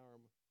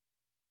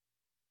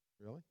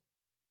 Really?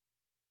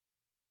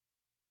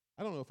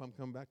 I don't know if I'm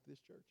coming back to this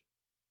church.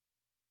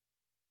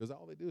 Because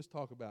all they do is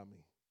talk about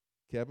me.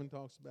 Kevin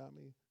talks about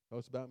me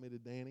to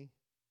Danny.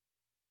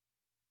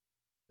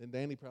 Then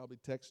Danny probably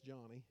texts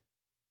Johnny.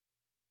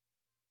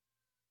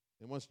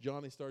 And once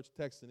Johnny starts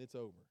texting, it's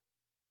over.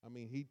 I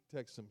mean, he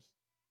texts some.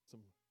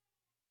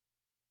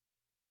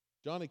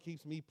 Johnny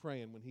keeps me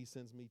praying when he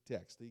sends me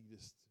text.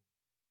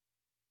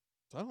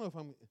 So I don't know if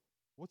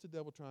what's the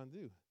devil trying to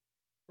do?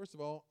 First of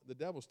all, the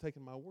devil's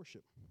taking my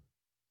worship.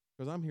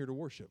 Because I'm here to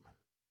worship.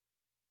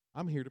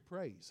 I'm here to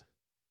praise.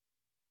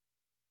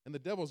 And the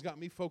devil's got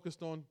me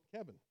focused on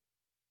Kevin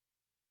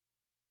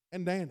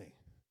and Danny.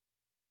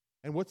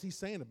 And what's he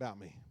saying about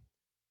me?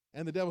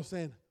 And the devil's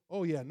saying,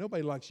 oh yeah,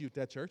 nobody likes you at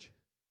that church.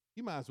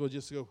 You might as well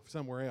just go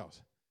somewhere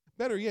else.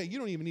 Better yet, you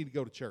don't even need to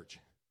go to church.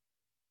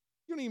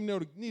 You don't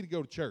even need to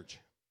go to church.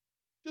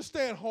 Just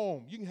stay at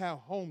home. You can have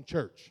home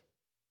church.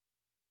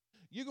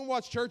 You can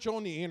watch church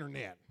on the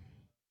internet.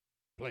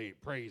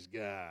 Praise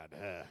God.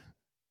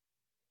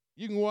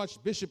 You can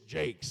watch Bishop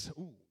Jakes.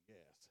 Ooh, yes.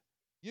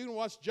 You can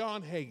watch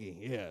John Hagee.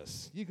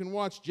 Yes. You can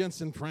watch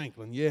Jensen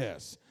Franklin.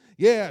 Yes.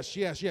 Yes.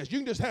 You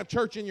can just have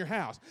church in your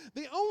house.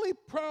 The only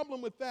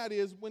problem with that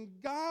is when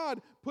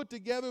God put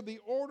together the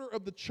order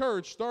of the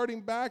church,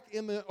 starting back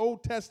in the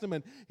Old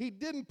Testament, He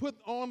didn't put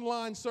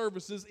online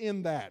services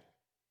in that.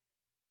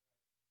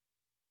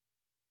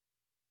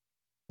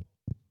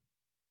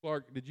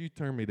 Clark, did you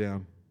turn me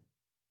down?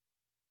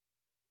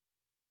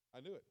 I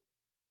knew it.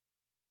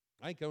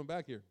 I ain't coming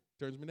back here.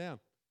 Turns me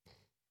down.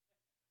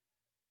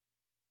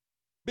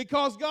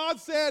 Because God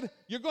said,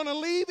 you're going to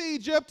leave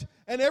Egypt,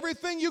 and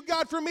everything you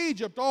got from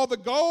Egypt, all the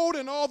gold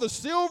and all the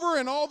silver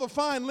and all the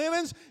fine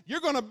linens,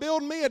 you're going to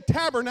build me a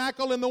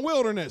tabernacle in the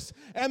wilderness.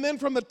 And then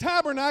from the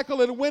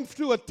tabernacle, it went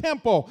to a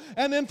temple.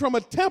 And then from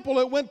a temple,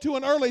 it went to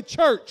an early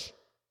church.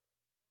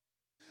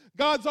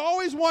 God's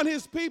always wanted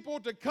His people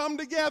to come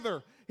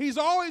together. He's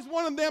always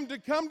wanted them to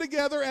come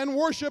together and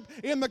worship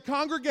in the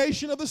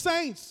congregation of the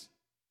saints.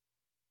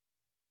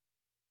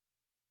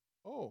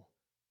 Oh,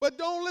 but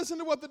don't listen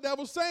to what the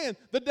devil's saying.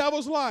 The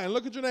devil's lying.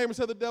 Look at your neighbor and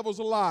say, the devil's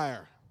a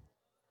liar.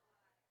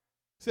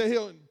 Say,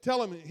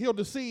 he'll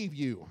deceive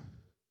you.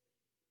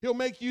 He'll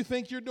make you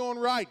think you're doing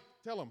right.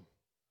 Tell him.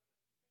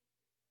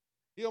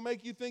 He'll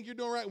make you think you're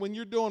doing right when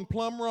you're doing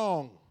plumb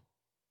wrong.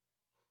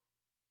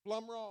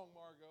 Plumb wrong,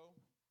 Margot.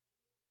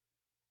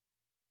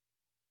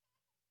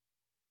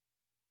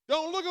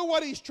 Don't look at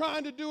what he's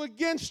trying to do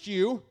against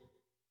you.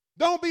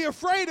 Don't be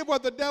afraid of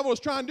what the devil is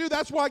trying to do.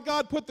 That's why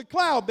God put the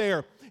cloud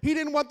there. He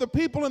didn't want the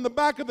people in the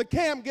back of the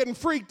camp getting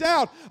freaked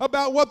out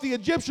about what the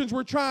Egyptians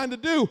were trying to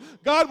do.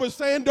 God was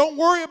saying, don't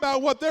worry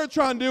about what they're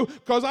trying to do,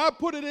 because I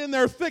put it in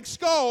their thick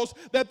skulls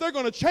that they're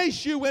going to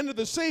chase you into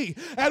the sea.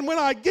 And when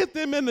I get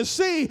them in the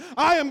sea,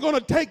 I am going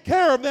to take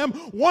care of them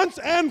once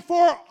and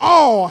for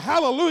all.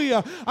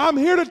 Hallelujah. I'm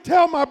here to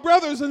tell my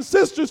brothers and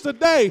sisters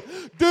today,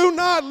 do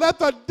not let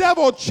the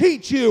devil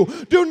cheat you.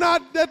 Do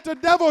not let the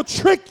devil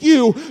trick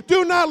you.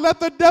 Do not let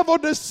the devil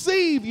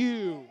deceive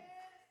you.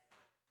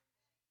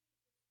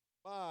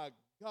 My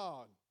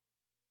God.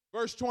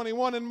 Verse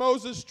 21, and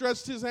Moses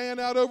stretched his hand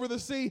out over the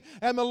sea,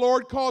 and the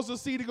Lord caused the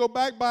sea to go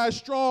back by a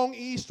strong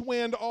east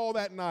wind all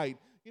that night.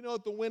 You know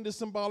what the wind is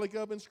symbolic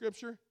of in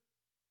Scripture?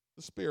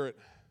 The Spirit.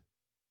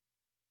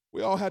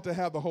 We all have to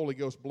have the Holy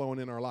Ghost blowing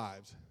in our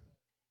lives.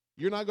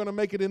 You're not going to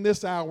make it in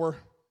this hour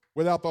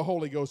without the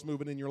Holy Ghost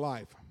moving in your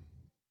life.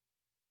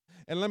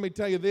 And let me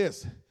tell you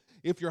this,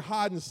 if you're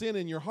hiding sin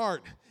in your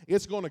heart,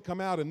 it's going to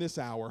come out in this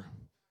hour.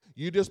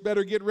 You just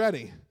better get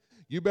ready.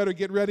 You better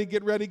get ready,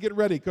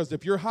 because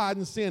if you're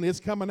hiding sin, it's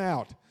coming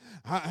out.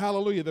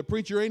 Hallelujah. The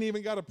preacher ain't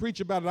even got to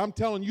preach about it. I'm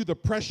telling you, the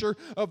pressure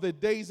of the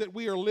days that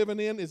we are living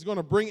in is going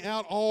to bring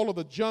out all of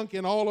the junk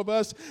in all of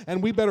us,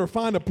 and we better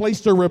find a place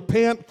to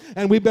repent,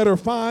 and we better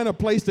find a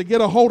place to get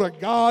a hold of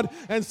God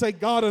and say,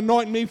 God,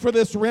 anoint me for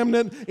this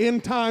remnant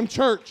end-time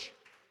church.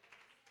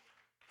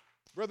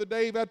 Brother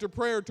Dave, after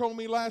prayer, told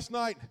me last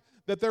night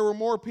that there were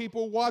more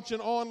people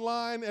watching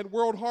online at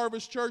World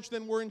Harvest Church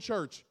than were in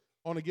church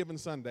on a given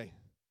Sunday.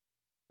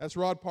 That's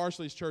Rod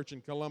Parsley's church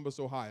in Columbus,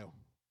 Ohio.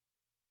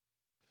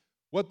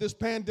 What this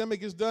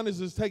pandemic has done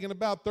is it's taken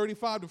about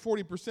 35 to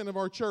 40% of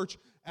our church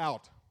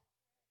out.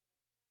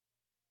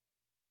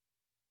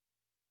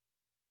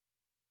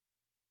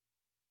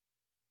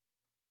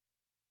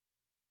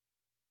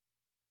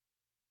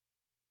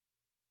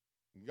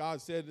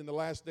 God said in the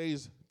last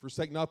days,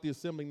 forsake not the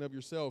assembling of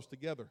yourselves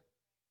together,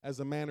 as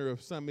the manner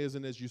of some is,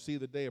 and as you see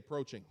the day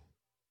approaching.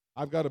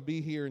 I've got to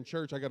be here in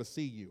church. I got to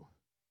see you.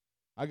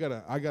 I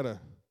gotta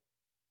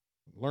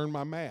learn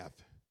my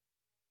math.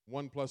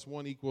 1 +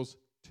 1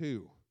 =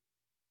 2.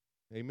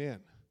 Amen.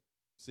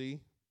 See,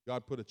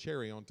 God put a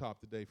cherry on top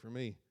today for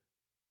me.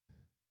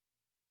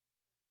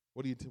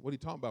 What are you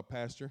talking about,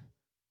 Pastor?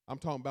 I'm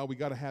talking about we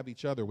got to have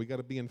each other. We got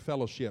to be in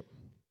fellowship.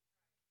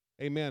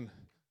 Amen.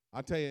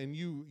 I tell you, and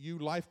you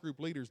life group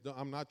leaders,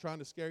 I'm not trying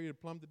to scare you to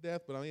plumb to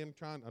death, but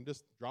I'm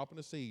just dropping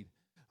a seed.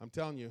 I'm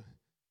telling you,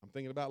 I'm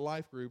thinking about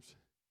life groups.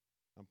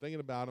 I'm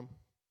thinking about them.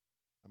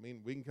 I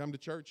mean, we can come to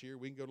church here.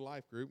 We can go to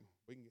life group.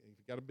 If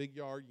you've got a big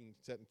yard, you can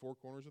sit in 4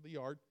 corners of the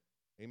yard.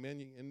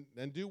 Amen.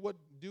 And do what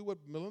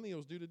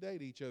millennials do today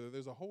to each other.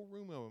 There's a whole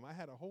room of them. I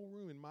had a whole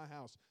room in my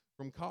house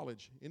from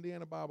college,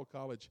 Indiana Bible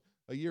College,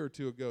 a year or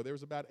two ago. There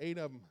was about 8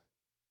 of them.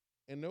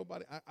 And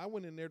nobody, I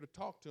went in there to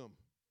talk to them.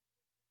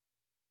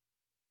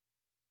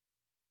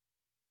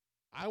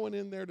 I went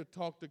in there to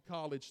talk to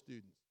college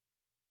students.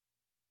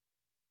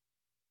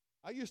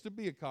 I used to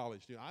be a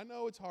college student. I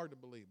know it's hard to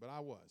believe, but I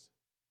was.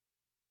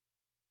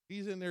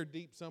 He's in there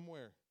deep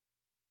somewhere.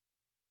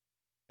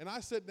 And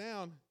I sat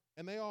down,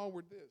 and they all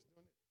were this.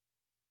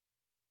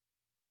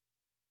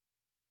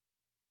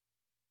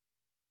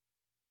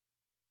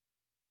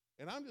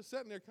 And I'm just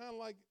sitting there kind of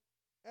like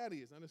Addie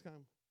is. I'm just kind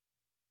of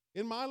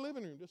in my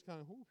living room, just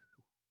kind of,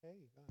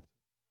 hey, God.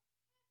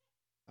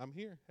 I'm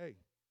here, hey.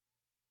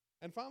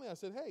 And finally I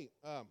said, hey,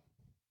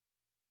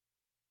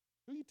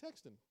 Who are you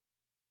texting?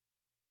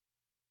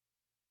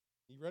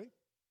 You ready?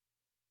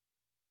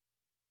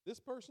 This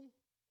person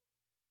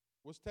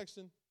was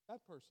texting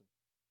that person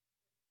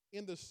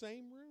in the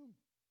same room.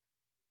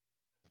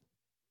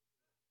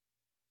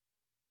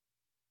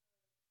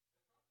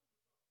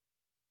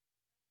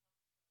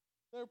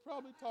 They're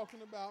probably talking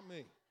about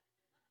me.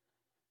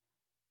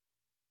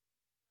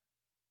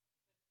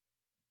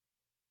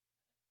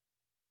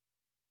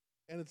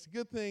 And it's a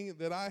good thing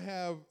that I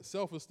have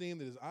self-esteem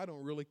that is I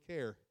don't really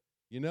care,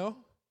 you know?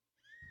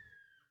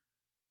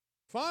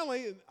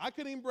 Finally, I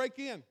couldn't even break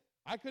in.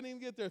 I couldn't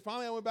even get there.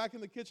 Finally, I went back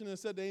in the kitchen and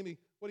said to Amy,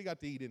 what do you got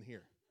to eat in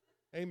here?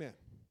 Amen.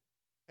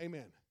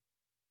 Amen.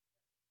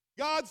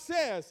 God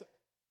says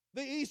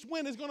the east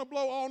wind is going to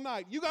blow all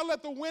night. You got to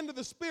let the wind of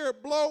the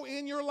Spirit blow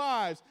in your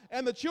lives.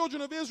 And the children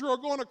of Israel are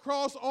going to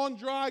cross on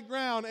dry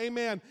ground.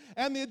 Amen.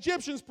 And the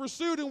Egyptians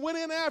pursued and went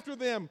in after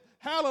them.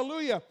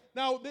 Hallelujah.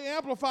 Now, the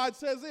Amplified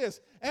says this,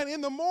 and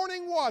in the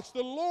morning watch,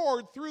 the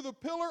Lord, through the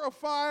pillar of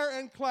fire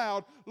and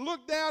cloud,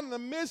 looked down in the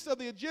midst of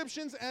the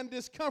Egyptians and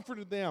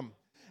discomforted them,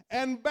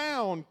 and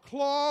bound,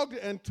 clogged,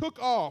 and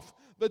took off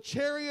the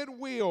chariot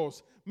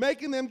wheels,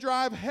 making them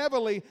drive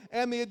heavily.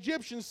 And the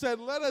Egyptians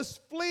said, let us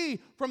flee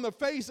from the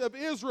face of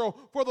Israel,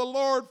 for the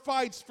Lord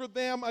fights for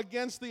them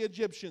against the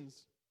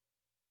Egyptians.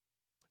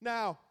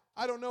 Now,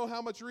 I don't know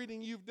how much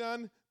reading you've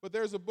done, but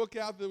there's a book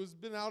out that has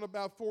been out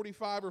about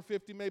 45 or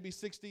 50, maybe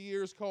 60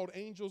 years called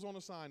Angels on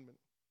Assignment.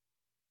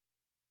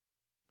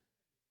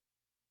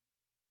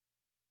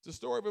 It's a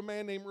story of a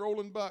man named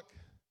Roland Buck.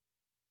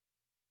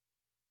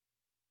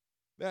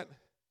 That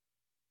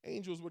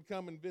angels would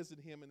come and visit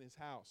him in his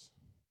house.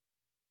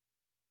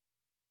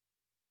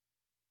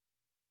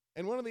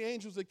 And one of the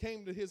angels that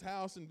came to his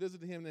house and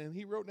visited him, and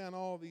he wrote down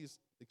all these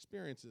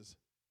experiences.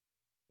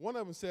 One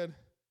of them said,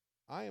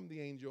 I am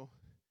the angel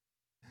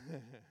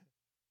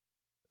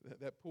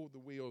that pulled the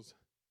wheels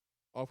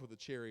off of the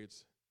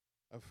chariots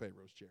of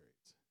Pharaoh's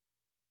chariots.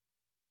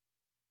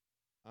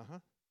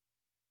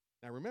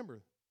 Now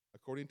remember,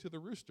 according to the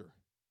rooster,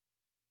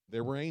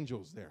 there were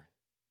angels there,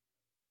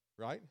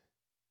 right?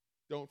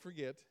 Don't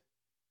forget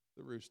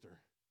the rooster.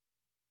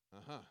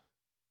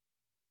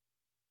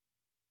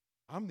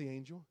 I'm the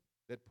angel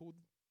that pulled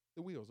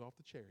the wheels off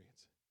the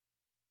chariots.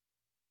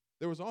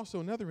 There was also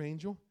another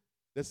angel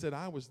that said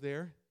I was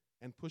there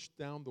and pushed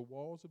down the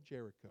walls of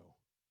Jericho.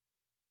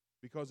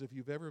 Because if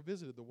you've ever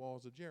visited the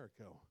walls of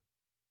Jericho,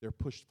 they're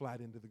pushed flat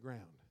into the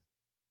ground.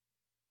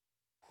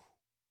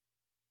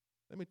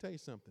 Let me tell you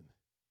something.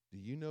 Do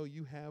you know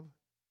you have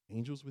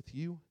angels with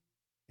you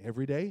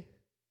every day?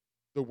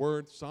 The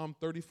word Psalm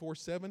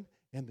 34:7,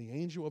 and the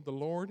angel of the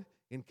Lord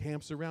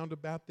encamps around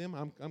about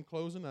them. I'm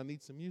closing. I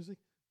need some music.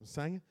 I'm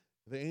singing.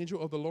 The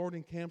angel of the Lord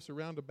encamps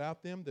around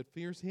about them that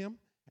fears him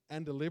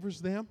and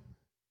delivers them.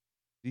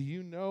 Do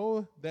you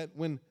know that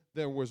when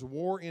there was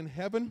war in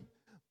heaven,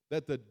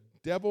 that the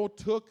devil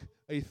took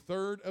a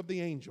third of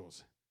the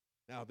angels?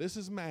 Now, this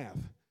is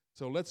math,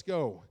 so let's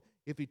go.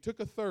 If he took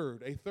a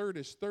third is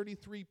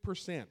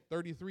 33%,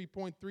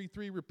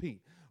 33.33,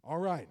 repeat. All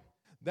right.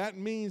 That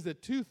means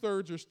that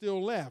 2/3 are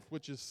still left,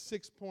 which is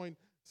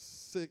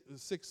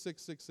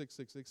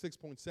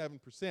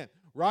 6.7%,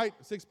 right?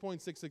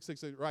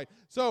 6.666, right?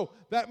 So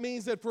that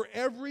means that for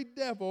every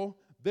devil,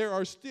 there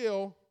are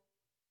still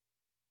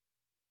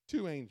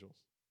 2 angels.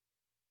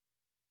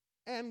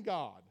 And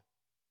God.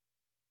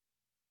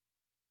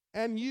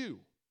 And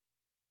you.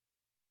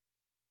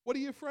 What are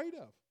you afraid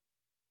of?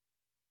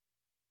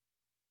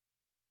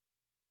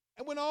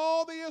 And when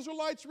all the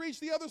Israelites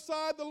reached the other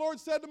side, the Lord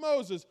said to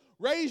Moses,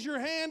 raise your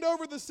hand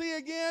over the sea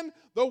again.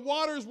 The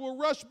waters will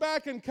rush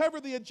back and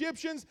cover the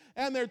Egyptians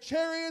and their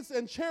chariots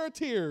and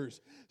charioteers.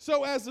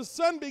 So as the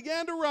sun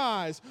began to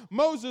rise,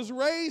 Moses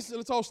raised,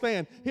 let's all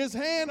stand, his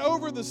hand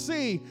over the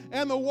sea,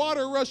 and the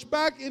water rushed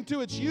back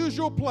into its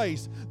usual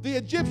place. The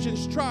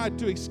Egyptians tried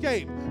to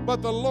escape,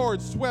 but the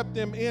Lord swept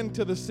them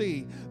into the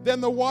sea.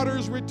 Then the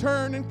waters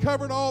returned and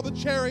covered all the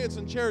chariots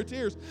and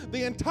charioteers,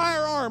 the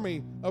entire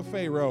army of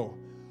Pharaoh.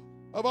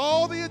 Of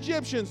all the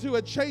Egyptians who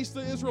had chased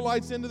the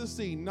Israelites into the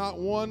sea, not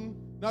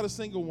a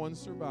single one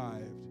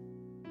survived.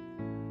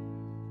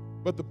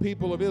 But the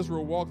people of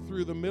Israel walked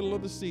through the middle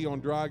of the sea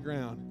on dry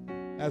ground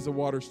as the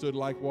water stood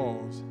like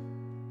walls.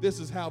 This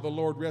is how the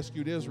Lord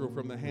rescued Israel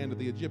from the hand of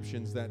the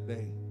Egyptians that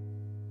day.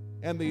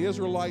 And the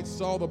Israelites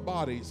saw the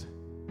bodies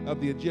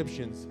of the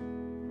Egyptians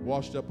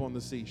washed up on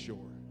the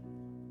seashore.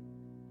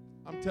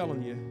 I'm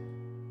telling you,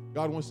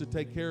 God wants to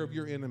take care of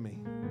your enemy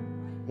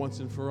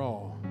once and for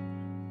all.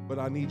 But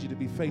I need you to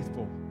be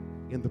faithful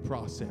in the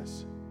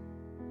process.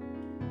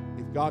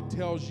 If God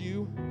tells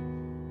you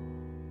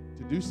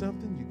to do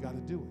something, you got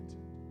to do it.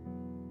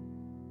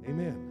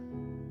 Amen.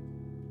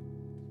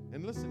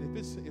 And listen,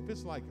 if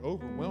it's like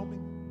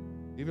overwhelming,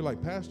 if you're like,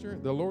 Pastor,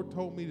 the Lord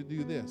told me to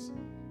do this,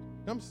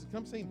 come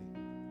see me.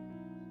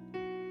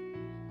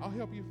 I'll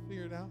help you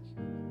figure it out.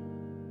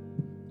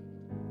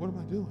 What am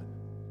I doing?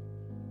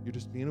 You're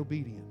just being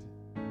obedient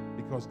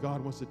because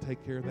God wants to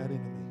take care of that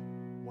enemy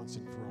once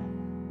and for all.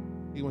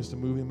 He wants to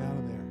move him out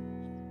of there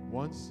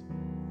once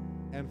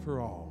and for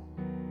all.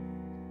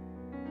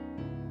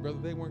 Brother,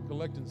 they weren't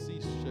collecting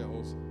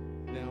seashells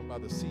down by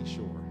the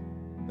seashore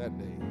that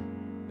day.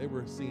 They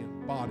were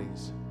seeing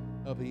bodies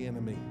of the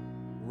enemy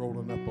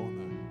rolling up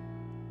on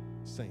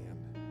the sand.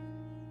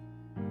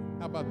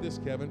 How about this,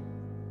 Kevin?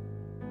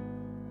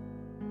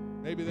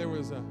 Maybe there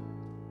was an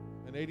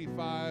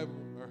 85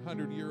 or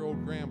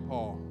 100-year-old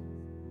grandpa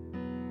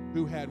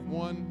who had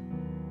one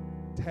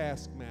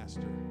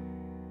taskmaster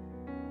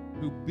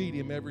who beat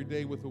him every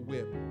day with a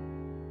whip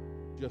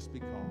just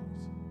because.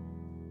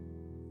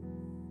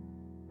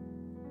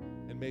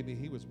 And maybe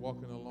he was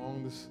walking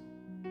along this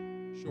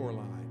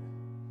shoreline,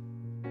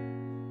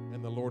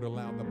 and the Lord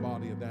allowed the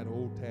body of that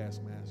old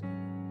taskmaster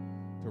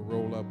to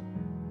roll up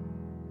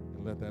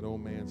and let that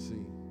old man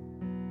see,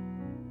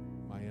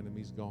 my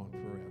enemy's gone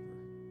forever,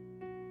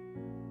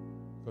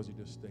 because he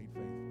just stayed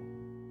faithful.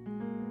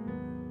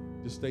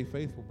 Just stay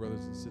faithful,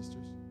 brothers and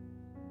sisters.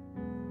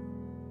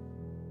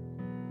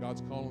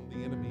 God's calling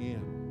the enemy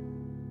in.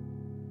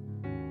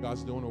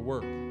 God's doing a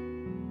work.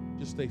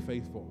 Just stay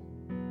faithful.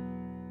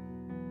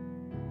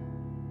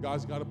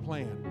 God's got a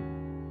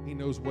plan. He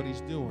knows what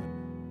he's doing.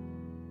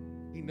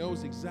 He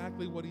knows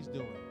exactly what he's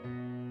doing.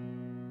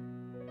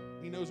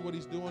 He knows what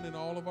he's doing in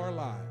all of our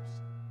lives.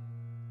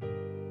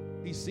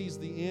 He sees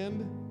the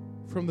end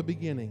from the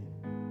beginning.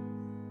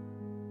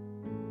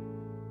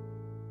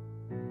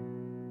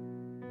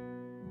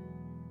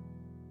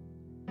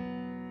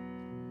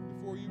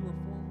 Before you were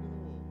formed in the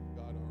womb,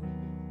 God already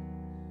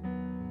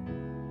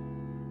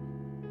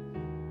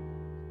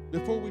knew.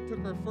 Before we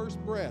took our first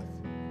breath,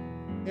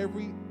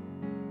 every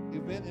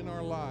event in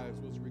our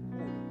lives was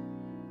recorded.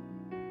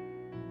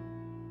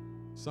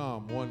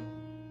 Psalm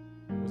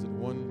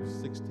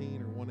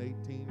 116 or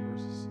 118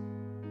 verses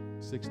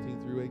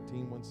 16 through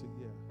 18?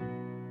 Yeah.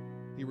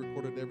 He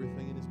recorded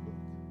everything in his book.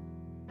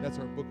 That's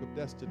our book of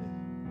destiny.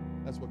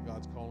 That's what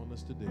God's calling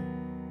us to do.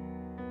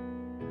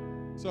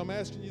 So I'm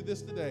asking you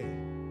this today.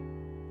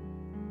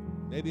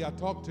 Maybe I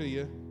talked to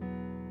you.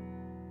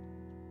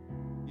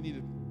 You need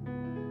to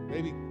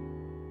maybe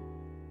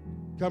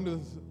come to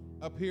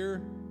up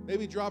here.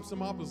 Maybe drop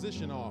some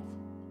opposition off,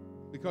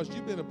 because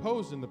you've been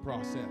opposed in the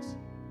process.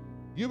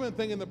 You've been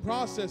thinking the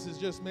process is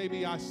just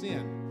maybe I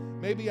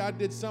sinned. Maybe I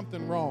did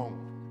something wrong.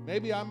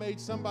 Maybe I made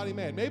somebody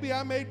mad. Maybe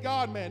I made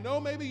God mad. No,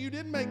 maybe you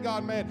didn't make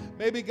God mad.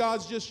 Maybe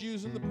God's just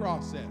using the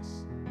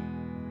process.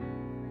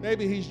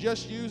 Maybe he's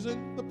just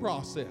using the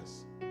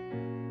process.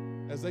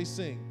 As they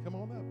sing, come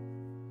on up.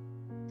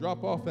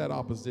 Drop off that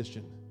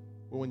opposition.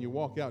 But when you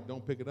walk out,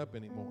 don't pick it up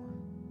anymore.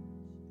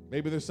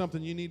 Maybe there's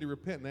something you need to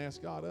repent and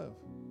ask God of.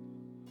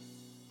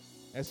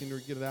 Ask him to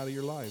get it out of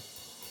your life.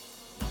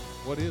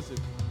 What is it?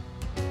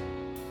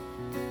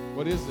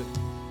 What is it?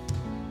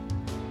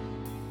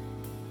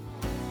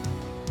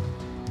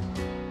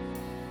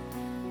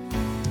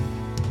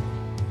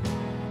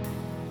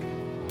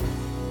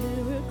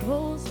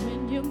 Miracles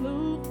when you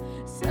move,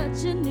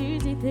 such an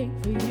easy thing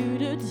for you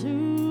to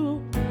do.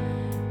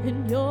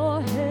 And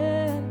your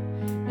head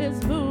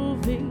is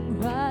moving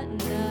right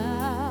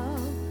now.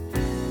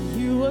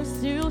 You are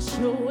still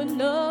showing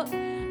up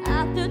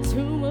at the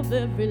tomb of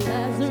every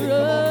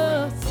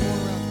Lazarus,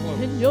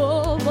 and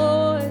your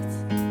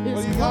voice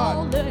is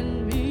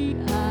calling me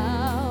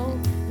out.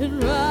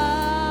 And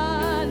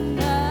right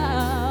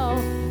now,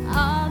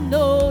 I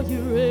know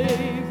you're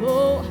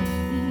able,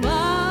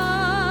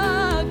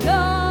 my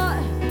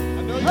God,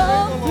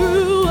 come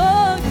through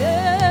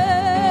again.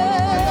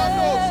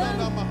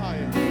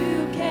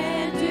 You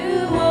can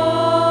do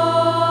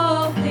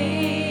all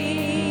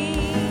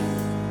things.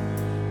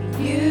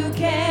 You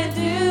can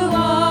do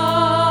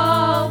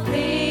all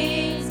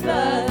things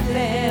but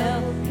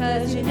fail,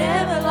 'cause you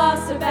never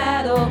lost a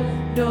battle.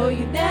 No,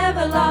 you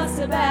never lost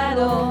a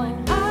battle.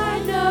 And I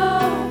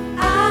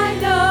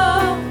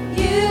know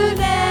you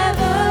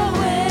never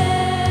will.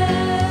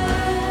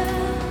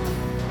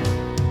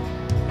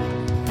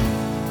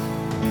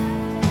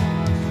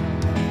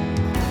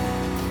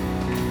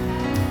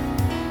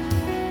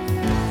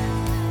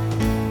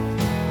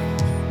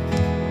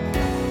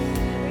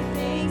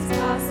 Everything's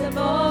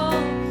possible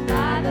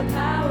by the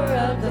power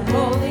of the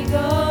Holy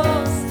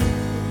Ghost.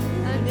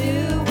 A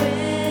new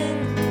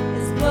wind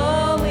is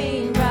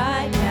blowing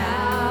right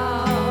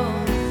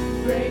now,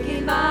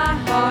 breaking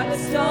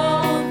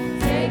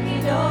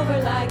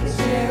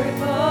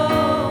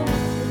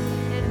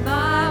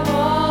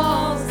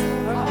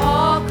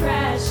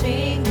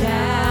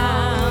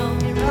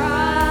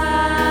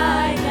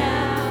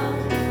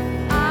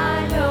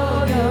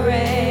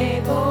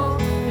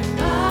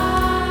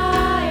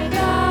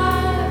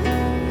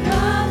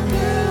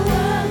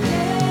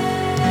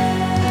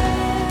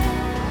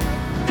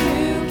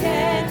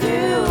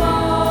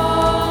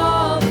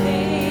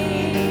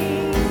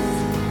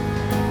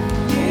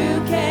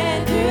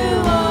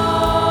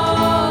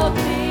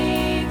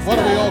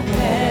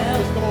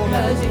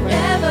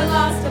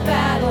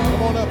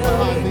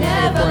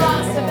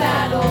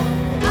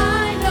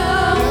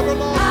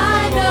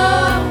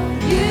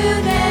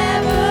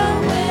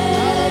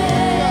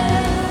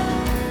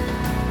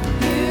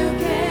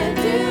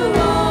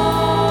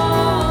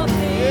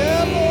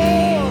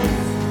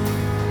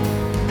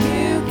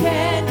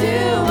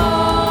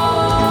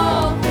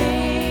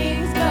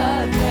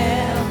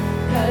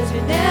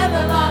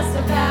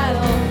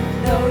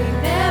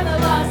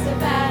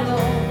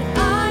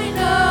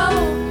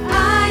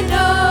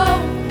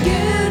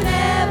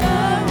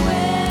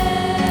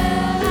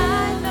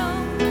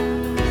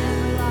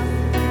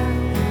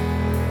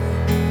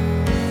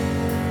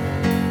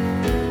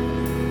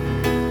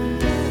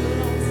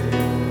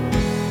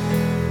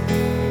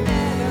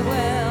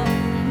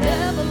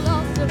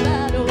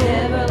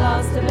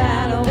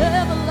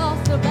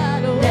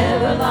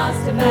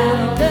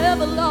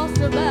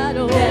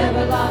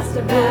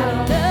a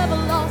battle. Never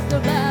lost a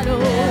battle.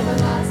 Never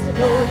lost a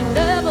No, you battle.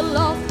 never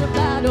lost a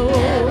battle.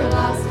 Never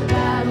lost a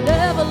battle.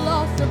 Never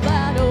lost a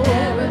battle.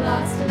 Never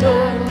lost a No,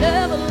 battle. you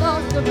never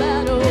lost a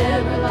battle.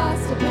 Never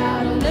lost a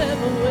battle. You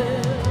never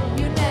will.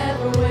 You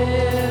never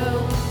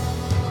will.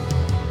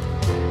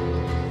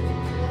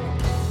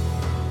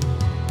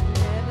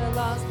 Never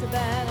lost a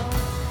battle.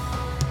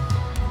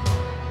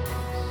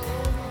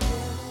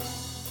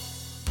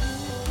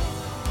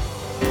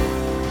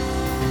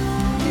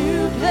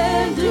 You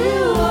can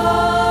do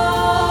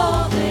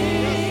all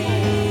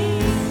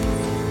things.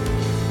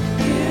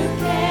 You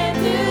can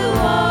do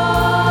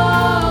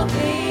all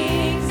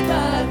things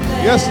but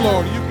fail. Yes,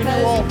 Lord, you can do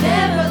 'Cause all you things.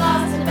 never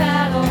lost a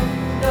battle.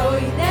 No,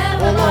 you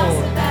never Oh, lost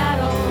Lord. a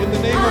battle. In the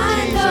name of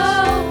Jesus.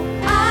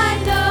 I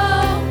know,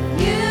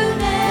 you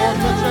never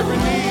touch every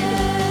need. will.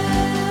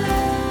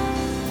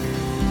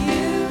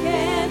 You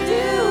can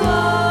do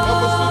all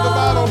Help us through the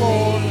battle,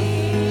 Lord. things.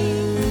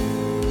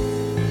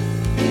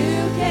 You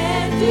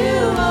can do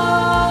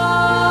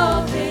all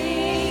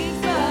things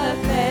but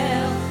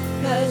fail.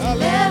 'Cause you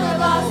never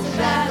lost a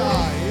battle.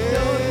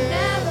 No, you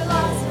never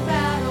lost a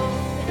battle.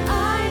 And I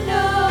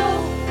know,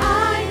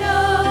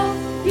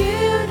 you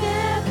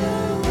never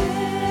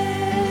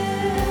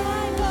will.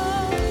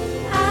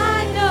 I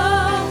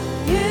know,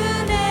 you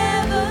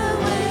never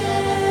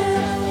will.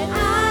 And I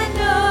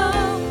know,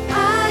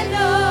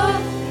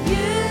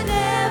 you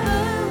never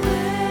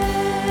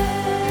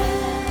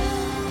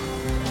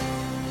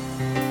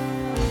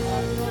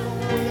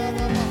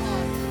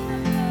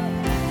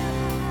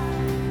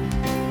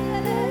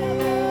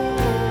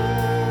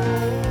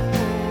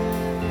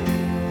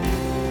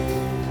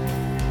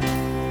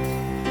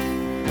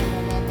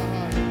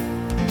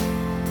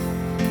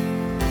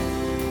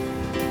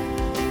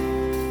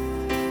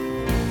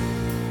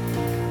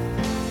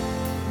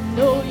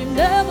No, you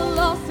never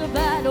lost a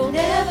battle.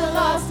 Never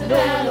lost a No,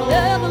 you battle.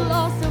 never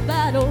lost a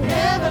battle.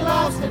 Never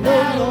lost a No, you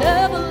battle.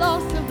 never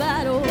lost a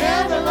battle.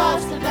 Never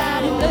lost a You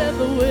battle.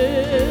 never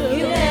will.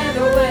 You never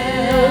No, you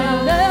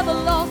will. never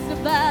lost a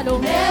battle.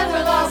 Never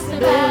lost a No,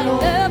 you battle.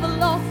 never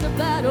lost a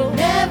battle.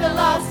 Never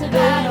lost a No, you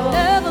battle.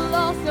 never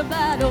lost a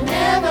battle.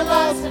 Never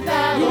lost a You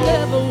battle.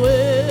 never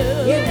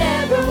will. You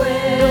never No,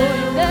 will.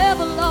 you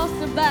never lost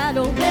a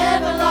battle.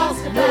 Never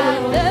lost a No, you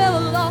battle. never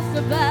lost a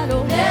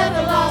battle.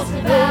 Never lost a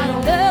No, you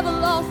battle. never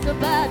lost a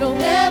battle.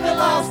 Never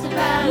lost a You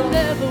battle.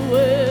 never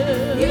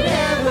will. You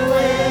never No,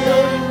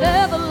 will. you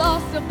never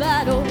lost a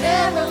battle.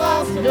 Never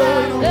lost a No, you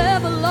battle.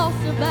 never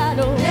lost a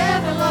battle.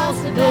 Never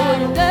lost a No, you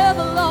battle.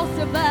 never lost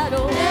a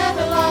battle.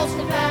 Never lost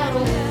a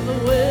battle. Never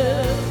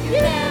will. You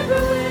never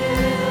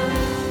will.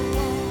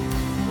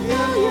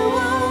 No, you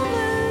won't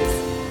lose.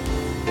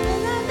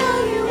 And I know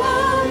you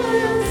won't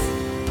lose.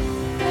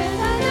 And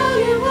I know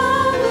you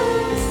won't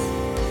lose.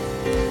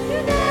 You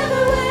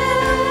never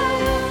will.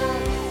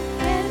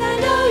 And I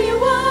know you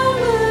won't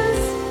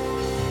lose.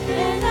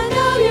 And I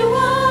know you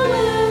won't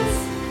lose.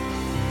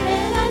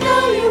 And I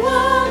know you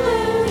won't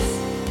lose.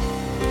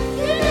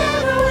 You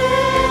never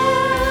will.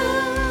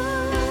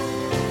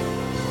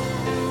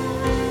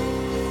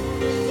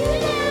 You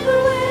never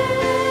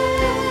will.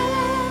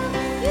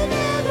 You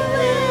never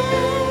will.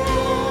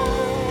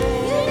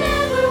 You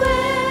never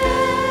will.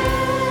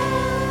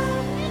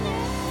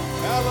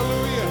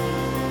 Hallelujah.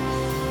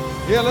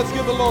 Yeah, let's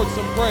give the Lord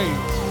some praise.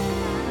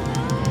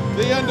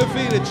 The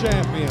undefeated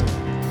champion.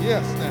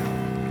 Yes, now.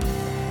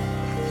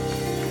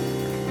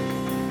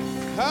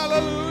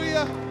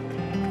 Hallelujah.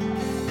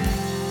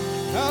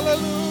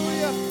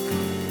 Hallelujah.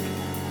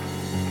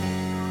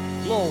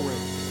 Glory.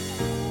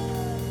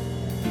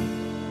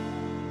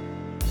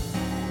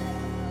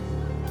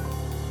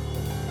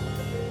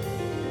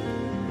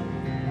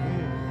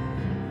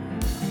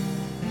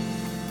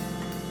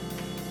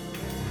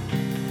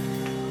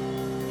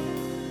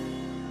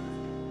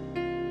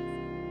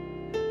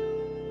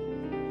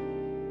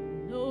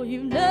 No,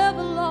 you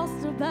never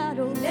lost a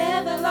battle.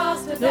 Never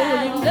lost a No, you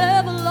battle.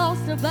 never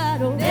lost a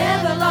battle.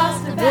 Never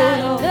lost a No,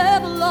 battle. you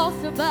never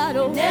lost a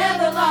battle.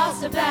 Never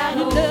lost a You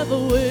battle. never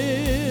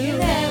will. You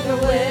never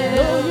No,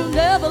 will. you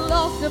never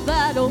lost a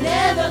battle.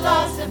 Never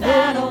lost a No, you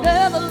battle.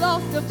 never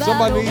lost a battle.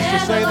 Somebody needs to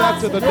say that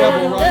to the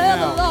devil You right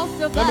never now.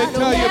 lost a Let me battle.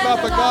 tell you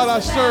about the God I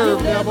serve,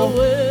 You never devil.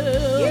 will.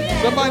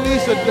 Somebody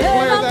needs to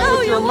declare I that know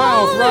with you your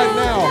mouth won't right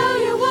lose. now.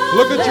 you won't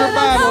Look at your And I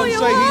battle know and you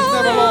say he's won't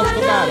never lose. lost a I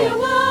know battle. you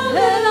won't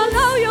And I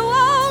know you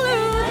won't I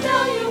lose.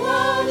 know you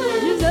won't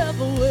lose. You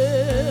never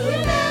will. You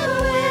never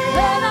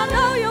will. And I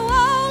know you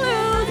won't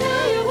lose. I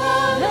know you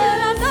won't lose.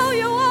 And I know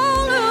you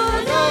won't lose. I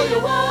know you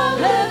won't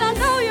lose. And I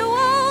know you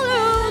won't I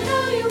lose.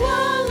 know you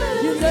won't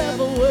lose. You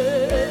never will.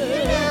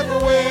 You Never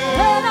will.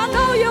 And I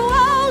know you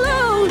won't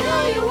lose. I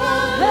know you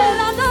won't lose. And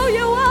I know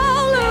you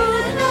won't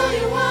lose. I know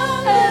you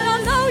won't lose. And I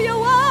know you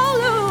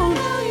won't I lose.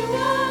 know you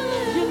won't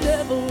lose. You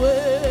never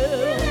will.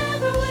 You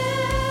never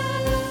will.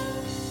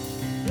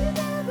 You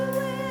never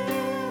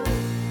will.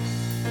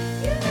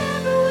 You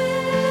never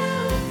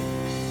will.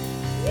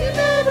 You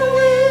never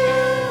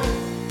will.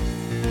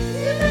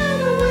 You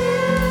never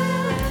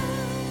will.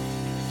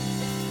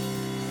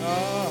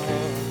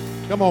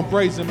 Come on,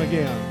 praise him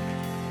again.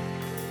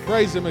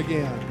 Praise him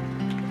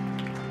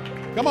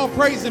again. Come on,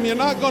 praise him. You're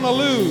not going to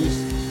lose.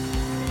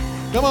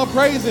 Come on,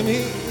 praise him.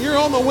 You're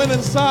on the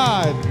winning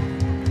side.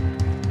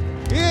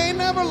 He ain't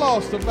never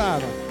lost a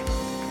battle.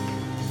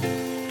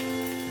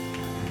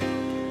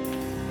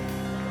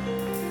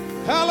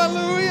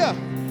 Hallelujah.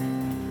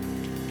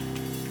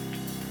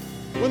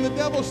 When the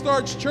devil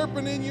starts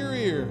chirping in your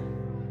ear,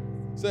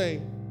 say,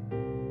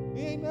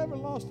 he ain't never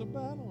lost a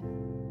battle.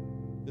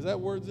 Is that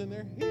words in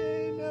there? He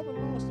ain't never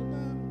lost a battle.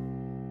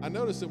 I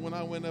noticed that when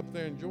I went up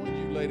there and joined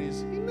you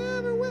ladies, he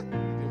never went.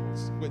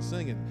 Quit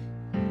singing.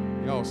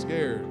 Y'all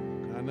scared.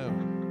 I know.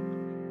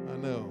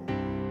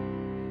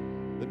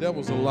 The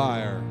devil's a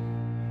liar.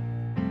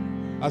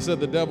 I said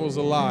the devil's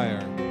a liar.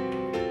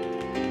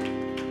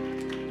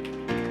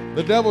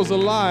 The devil's a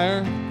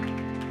liar.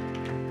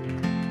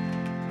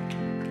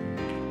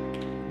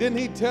 Didn't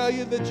he tell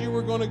you that you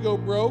were going to go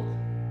broke?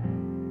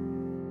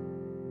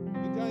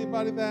 Did he tell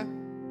anybody that?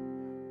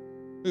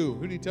 Who?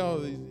 Who did he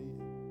tell?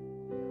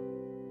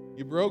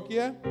 You broke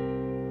yet?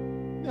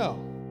 No.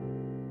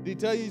 Did he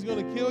tell you he's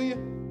going to kill you?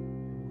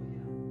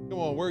 Come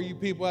on, where are you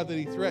people at that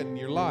he threatened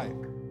your life?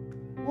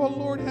 Well,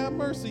 Lord, have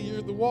mercy.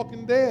 You're the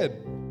walking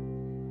dead.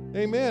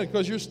 Amen.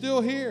 Because you're still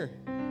here.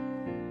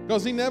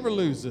 Because he never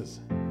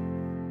loses.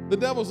 The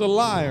devil's a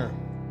liar.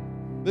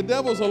 The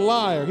devil's a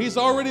liar. He's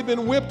already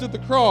been whipped at the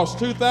cross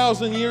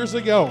 2,000 years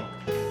ago.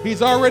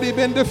 He's already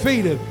been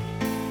defeated.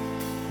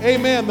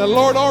 Amen. The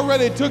Lord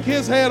already took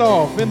his head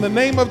off in the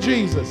name of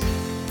Jesus.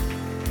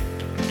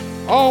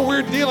 All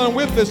we're dealing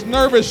with is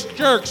nervous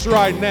jerks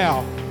right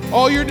now.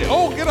 Get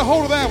a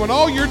hold of that one.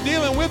 All you're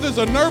dealing with is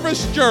a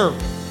nervous jerk.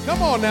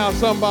 Come on now,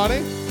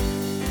 somebody.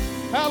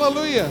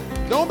 Hallelujah.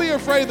 Don't be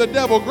afraid of the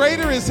devil.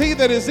 Greater is he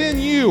that is in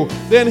you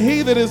than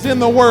he that is in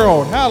the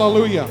world.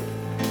 Hallelujah.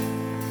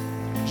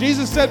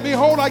 Jesus said,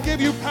 behold, I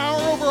give you power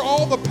over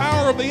all the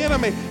power of the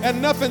enemy,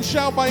 and nothing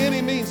shall by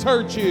any means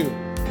hurt you.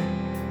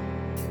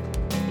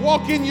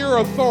 Walk in your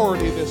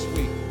authority this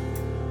week.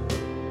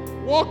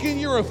 Walk in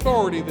your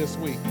authority this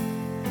week.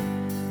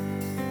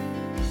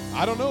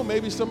 I don't know,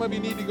 maybe some of you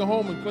need to go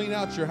home and clean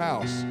out your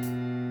house.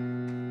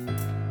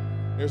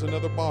 Here's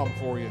another bomb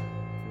for you.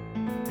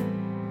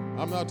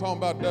 I'm not talking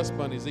about dust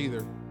bunnies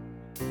either.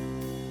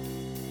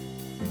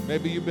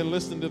 Maybe you've been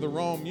listening to the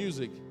wrong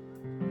music.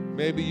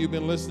 Maybe you've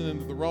been listening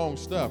to the wrong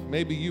stuff.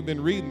 Maybe you've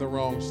been reading the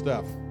wrong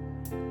stuff.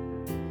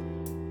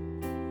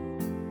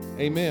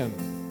 Amen.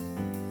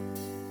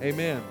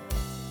 Amen.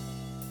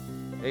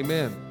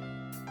 Amen.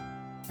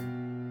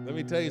 Let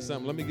me tell you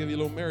something. Let me give you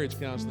a little marriage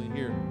counseling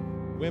here.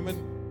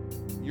 Women,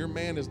 your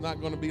man is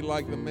not going to be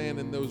like the man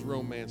in those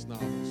romance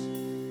novels.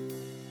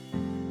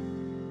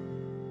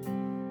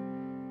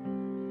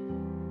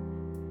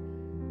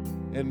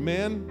 And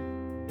men,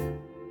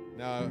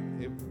 now,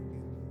 if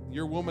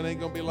your woman ain't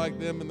going to be like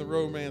them in the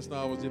romance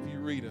novels if you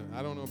read them.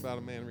 I don't know about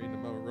a man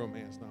reading a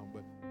romance novel,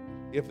 but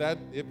if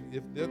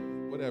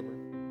whatever.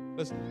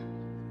 Listen,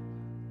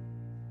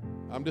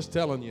 I'm just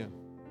telling you.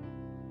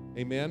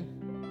 Amen.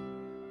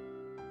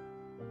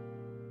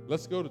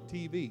 Let's go to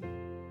TV.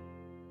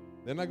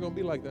 They're not going to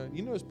be like that.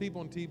 You notice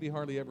people on TV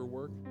hardly ever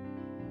work.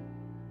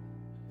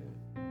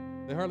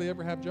 They hardly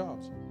ever have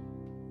jobs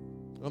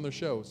on their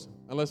shows,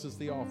 unless it's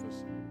The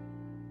Office.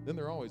 Then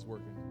they're always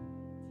working.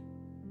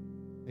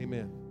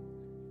 Amen.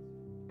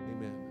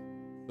 Amen.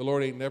 The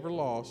Lord ain't never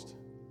lost.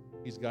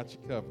 He's got you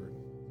covered.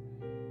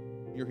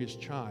 You're his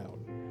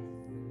child.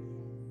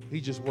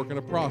 He's just working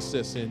a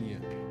process in you.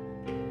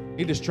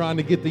 He's just trying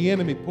to get the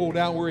enemy pulled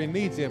out where he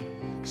needs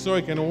him so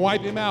he can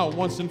wipe him out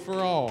once and for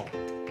all.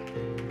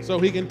 So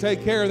he can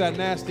take care of that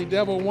nasty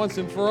devil once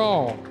and for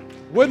all.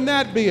 Wouldn't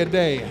that be a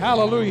day?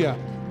 Hallelujah.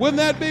 Wouldn't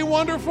that be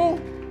wonderful?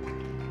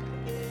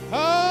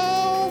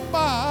 Oh,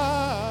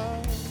 my.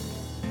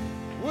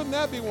 Wouldn't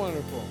that be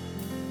wonderful?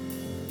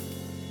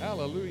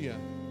 Hallelujah.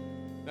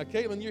 Now,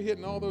 Caitlin, you're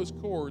hitting all those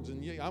chords,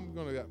 and I'm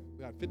going to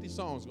got 50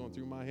 songs going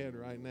through my head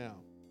right now.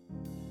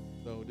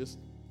 So just,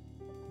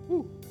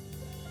 whew.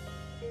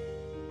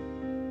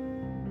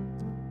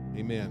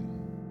 Amen.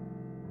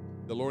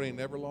 The Lord ain't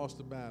never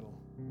lost a battle,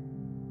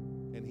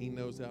 and he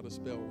knows how to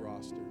spell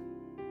roster.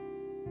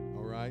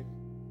 All right?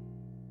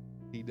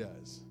 He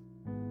does.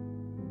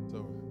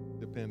 So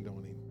depend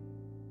on him.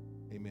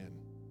 Amen.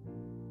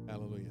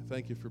 Hallelujah.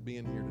 Thank you for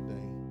being here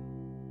today.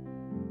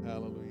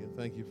 Hallelujah.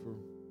 Thank you for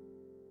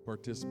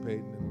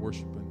participating and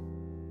worshiping.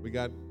 We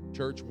got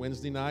church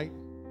Wednesday night.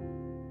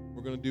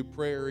 We're going to do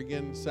prayer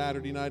again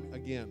Saturday night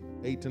again,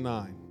 8 to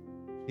 9,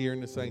 here in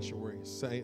the sanctuary.